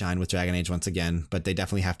time to shine with Dragon Age once again. But they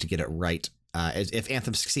definitely have to get it right. If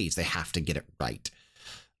Anthem succeeds, they have to get it right.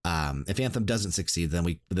 If Anthem doesn't succeed, then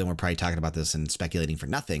we're probably talking about this and speculating for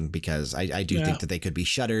nothing, because I do think that they could be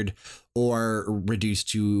shuttered or reduced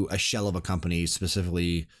to a shell of a company,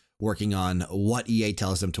 specifically working on what EA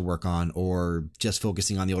tells them to work on, or just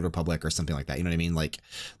focusing on the Old Republic or something like that. You know what I mean? Like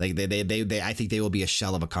they I think they will be a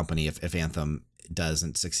shell of a company if Anthem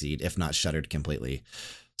doesn't succeed, if not shuttered completely.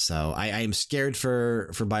 So I am scared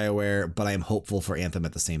for BioWare, but I am hopeful for Anthem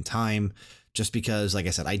at the same time, just because, like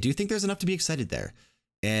I said, I do think there's enough to be excited there.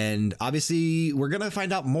 And obviously, we're going to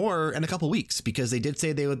find out more in a couple weeks, because they did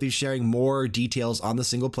say they would be sharing more details on the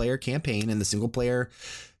single player campaign and the single player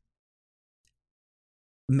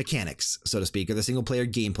mechanics, so to speak, or the single player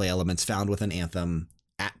gameplay elements found within Anthem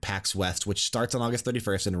at PAX West, which starts on August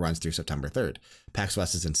 31st and runs through September 3rd. PAX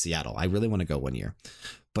West is in Seattle. I really want to go one year,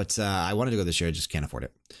 but I wanted to go this year. I just can't afford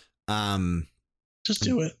it. Just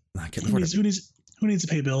do it. I can't afford it. Who needs to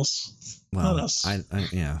pay bills? Well, not us.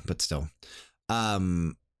 Yeah, but still.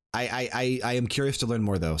 I am curious to learn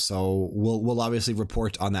more, though. So we'll obviously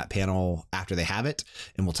report on that panel after they have it,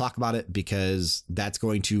 and we'll talk about it, because that's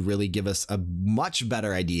going to really give us a much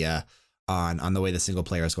better idea on the way the single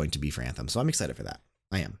player is going to be for Anthem. So I'm excited for that.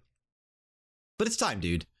 I am. But it's time,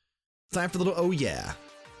 dude. It's time for the little, oh yeah.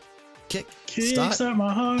 Kickstart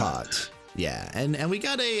my heart. Yeah, and we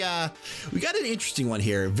got an interesting one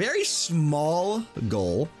here. Very small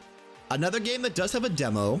goal. Another game that does have a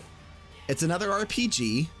demo. It's another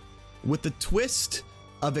RPG with the twist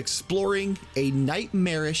of exploring a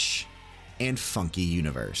nightmarish and funky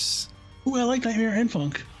universe. Ooh, I like Nightmare and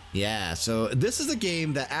Funk. Yeah, so this is a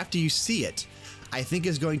game that after you see it, I think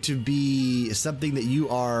is going to be something that you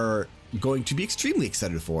are going to be extremely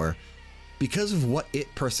excited for, because of what it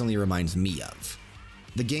personally reminds me of.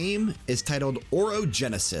 The game is titled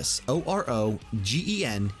Orogenesis,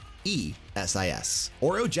 Orogenesis.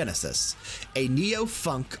 Orogenesis, a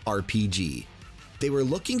neo-funk RPG. They were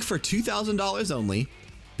looking for $2,000 only.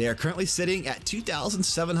 They are currently sitting at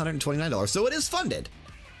 $2,729, so it is funded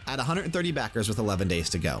at 130 backers with 11 days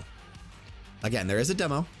to go. Again, there is a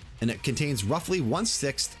demo, and it contains roughly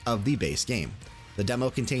 1/6 of the base game. The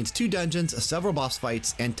demo contains 2 dungeons, several boss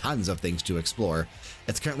fights, and tons of things to explore.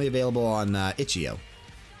 It's currently available on itch.io.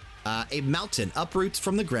 A mountain uproots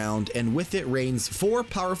from the ground, and with it rains 4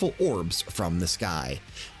 powerful orbs from the sky.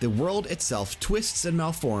 The world itself twists and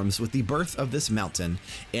malforms with the birth of this mountain,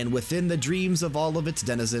 and within the dreams of all of its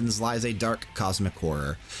denizens lies a dark cosmic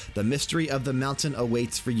horror. The mystery of the mountain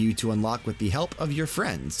awaits for you to unlock with the help of your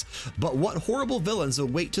friends. But what horrible villains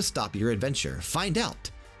await to stop your adventure? Find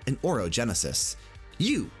out in Orogenesis.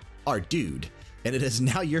 You are Dude, and it is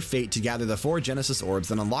now your fate to gather the 4 Genesis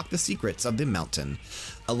orbs and unlock the secrets of the mountain.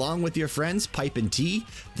 Along with your friends Pipe and Tea,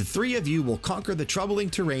 the 3 of you will conquer the troubling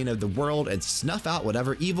terrain of the world and snuff out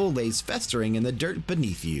whatever evil lays festering in the dirt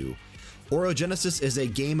beneath you. Orogenesis is a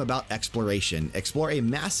game about exploration. Explore a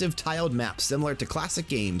massive tiled map similar to classic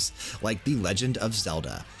games like The Legend of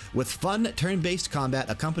Zelda. With fun, turn-based combat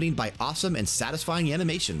accompanied by awesome and satisfying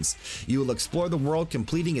animations, you will explore the world,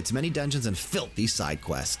 completing its many dungeons and filthy side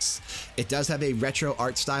quests. It does have a retro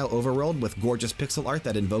art style overworld with gorgeous pixel art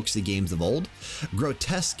that invokes the games of old,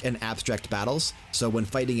 grotesque and abstract battles, so when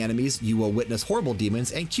fighting enemies, you will witness horrible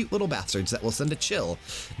demons and cute little bastards that will send a chill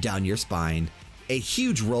down your spine. A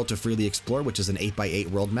huge world to freely explore, which is an 8x8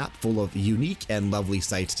 world map full of unique and lovely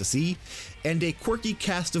sights to see, and a quirky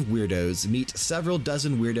cast of weirdos. Meet several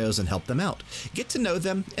dozen weirdos and help them out. Get to know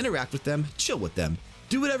them, interact with them, chill with them.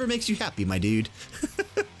 Do whatever makes you happy, my dude.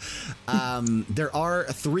 There are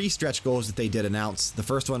 3 stretch goals that they did announce. The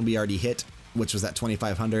first one we already hit, which was at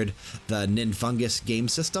 2,500, the Ninfungus game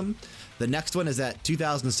system. The next one is at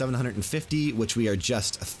 2,750, which we are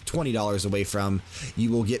just $20 away from.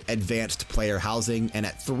 You will get advanced player housing, and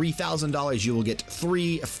at $3,000, you will get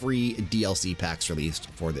 3 free DLC packs released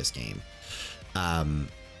for this game.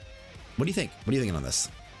 What do you think? What are you thinking on this?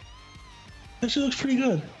 Actually looks pretty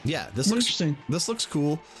good. Yeah, More interesting. This looks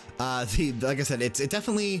cool. Like I said, it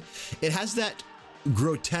definitely has that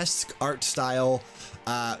grotesque art style,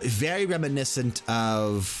 very reminiscent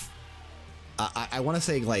of I want to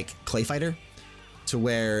say like Clay Fighter, to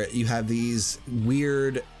where you have these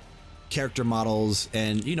weird character models,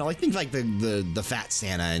 and I think like the fat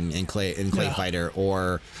Santa in Clay Fighter,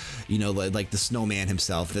 or like the snowman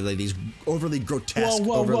himself. They're like these overly grotesque.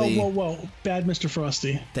 Whoa! Bad Mr.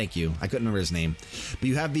 Frosty. Thank you. I couldn't remember his name, but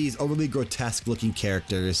you have these overly grotesque looking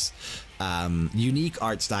characters, unique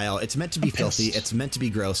art style. It's meant to be filthy. It's meant to be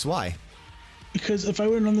gross. Why? Because if I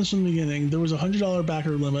would have known this from the beginning, there was a $100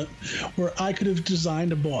 backer limit where I could have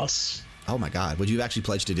designed a boss. Oh my God! Would you have actually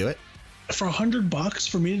pledged to do it? For $100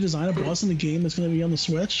 for me to design a boss in a game that's going to be on the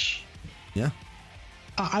Switch? Yeah.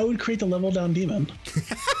 I would create the level down demon.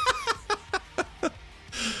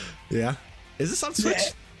 Yeah. Is this on Switch?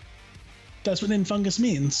 Yeah. That's what Ninfungus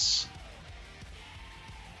means.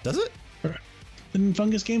 Does it? The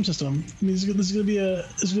Ninfungus game system. I mean, this is gonna be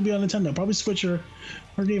on Nintendo, probably Switch or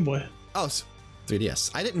Game Boy. Oh,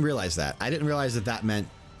 3DS. I didn't realize that. I didn't realize that meant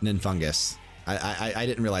Ninfungus. I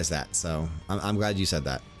didn't realize that. So I'm glad you said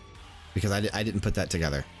that, because I didn't put that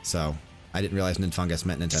together. So I didn't realize Ninfungus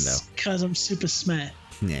meant Nintendo. Because I'm super smart.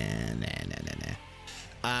 Nah.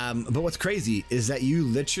 But what's crazy is that you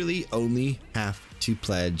literally only have to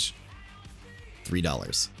pledge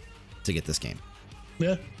 $3 to get this game.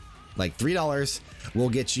 Yeah. Like $3 will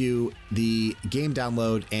get you the game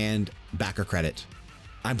download and backer credit.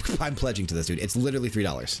 I'm pledging to this, dude. It's literally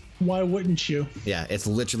 $3. Why wouldn't you? Yeah, it's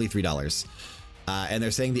literally $3. And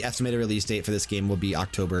they're saying the estimated release date for this game will be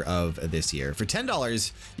October of this year. For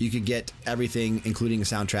 $10, you could get everything, including a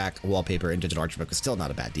soundtrack, wallpaper, and digital art book. It's still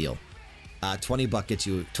not a bad deal. $20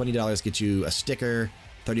 gets you a sticker.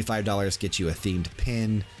 $35 gets you a themed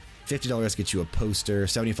pin. $50 gets you a poster.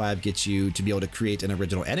 $75 gets you to be able to create an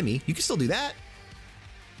original enemy. You can still do that.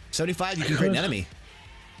 $75, you can create an enemy.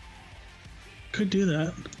 Could do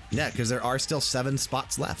that. Yeah, because there are still 7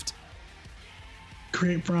 spots left.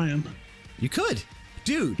 Create Brian. You could.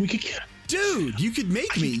 Dude. Dude, you could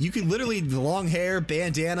make me. You could literally, the long hair,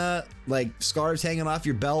 bandana, like scarves hanging off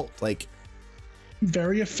your belt, like.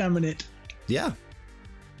 Very effeminate. Yeah.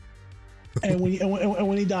 And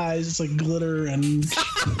when he dies, it's like glitter and.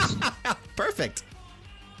 Perfect.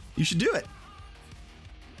 You should do it.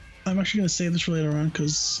 I'm actually going to save this for later on,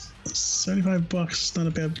 because $75 is not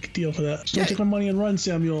a bad deal for that. So don't take my money and run,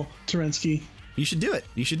 Samuel Terensky. You should do it.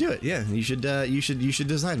 You should do it. Yeah, you should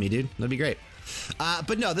design me, dude. That'd be great.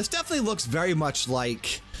 But no, this definitely looks very much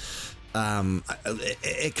like.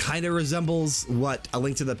 It kind of resembles what A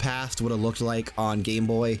Link to the Past would have looked like on Game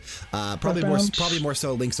Boy. Probably more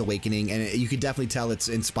so Link's Awakening, and you could definitely tell it's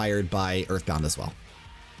inspired by Earthbound as well.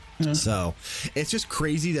 Yeah. So it's just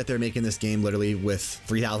crazy that they're making this game literally with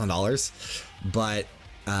 $3,000, but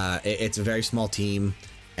it's a very small team,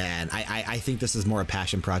 and I think this is more a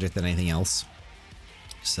passion project than anything else.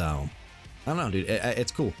 So I don't know, dude.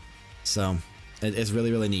 It's cool. So it's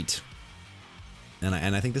really, really neat.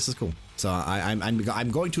 And I think this is cool. So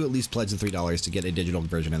I'm going to at least pledge the $3 to get a digital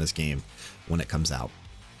version of this game when it comes out.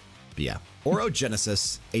 But yeah,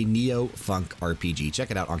 Orogenesis, a neo-funk RPG.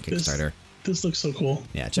 Check it out on Kickstarter. This looks so cool.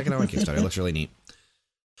 Yeah, check it out on Kickstarter. It looks really neat.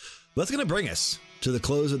 That's going to bring us to the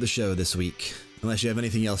close of the show this week. Unless you have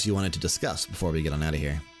anything else you wanted to discuss before we get on out of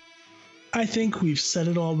here. I think we've said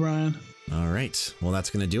it all, Brian. All right. Well, that's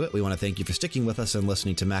going to do it. We want to thank you for sticking with us and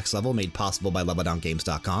listening to Max Level, made possible by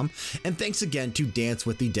LevelDownGames.com. And thanks again to Dance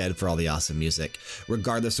with the Dead for all the awesome music.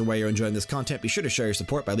 Regardless of where you're enjoying this content, be sure to show your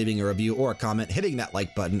support by leaving a review or a comment, hitting that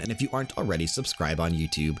like button, and if you aren't already, subscribe on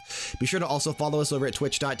YouTube. Be sure to also follow us over at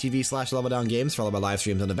twitch.tv/LevelDownGames for all of our live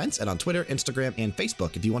streams and events, and on Twitter, Instagram, and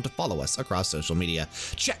Facebook if you want to follow us across social media.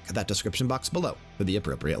 Check that description box below for the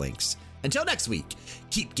appropriate links. Until next week,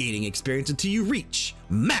 keep gaining experience until you reach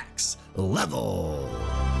max level.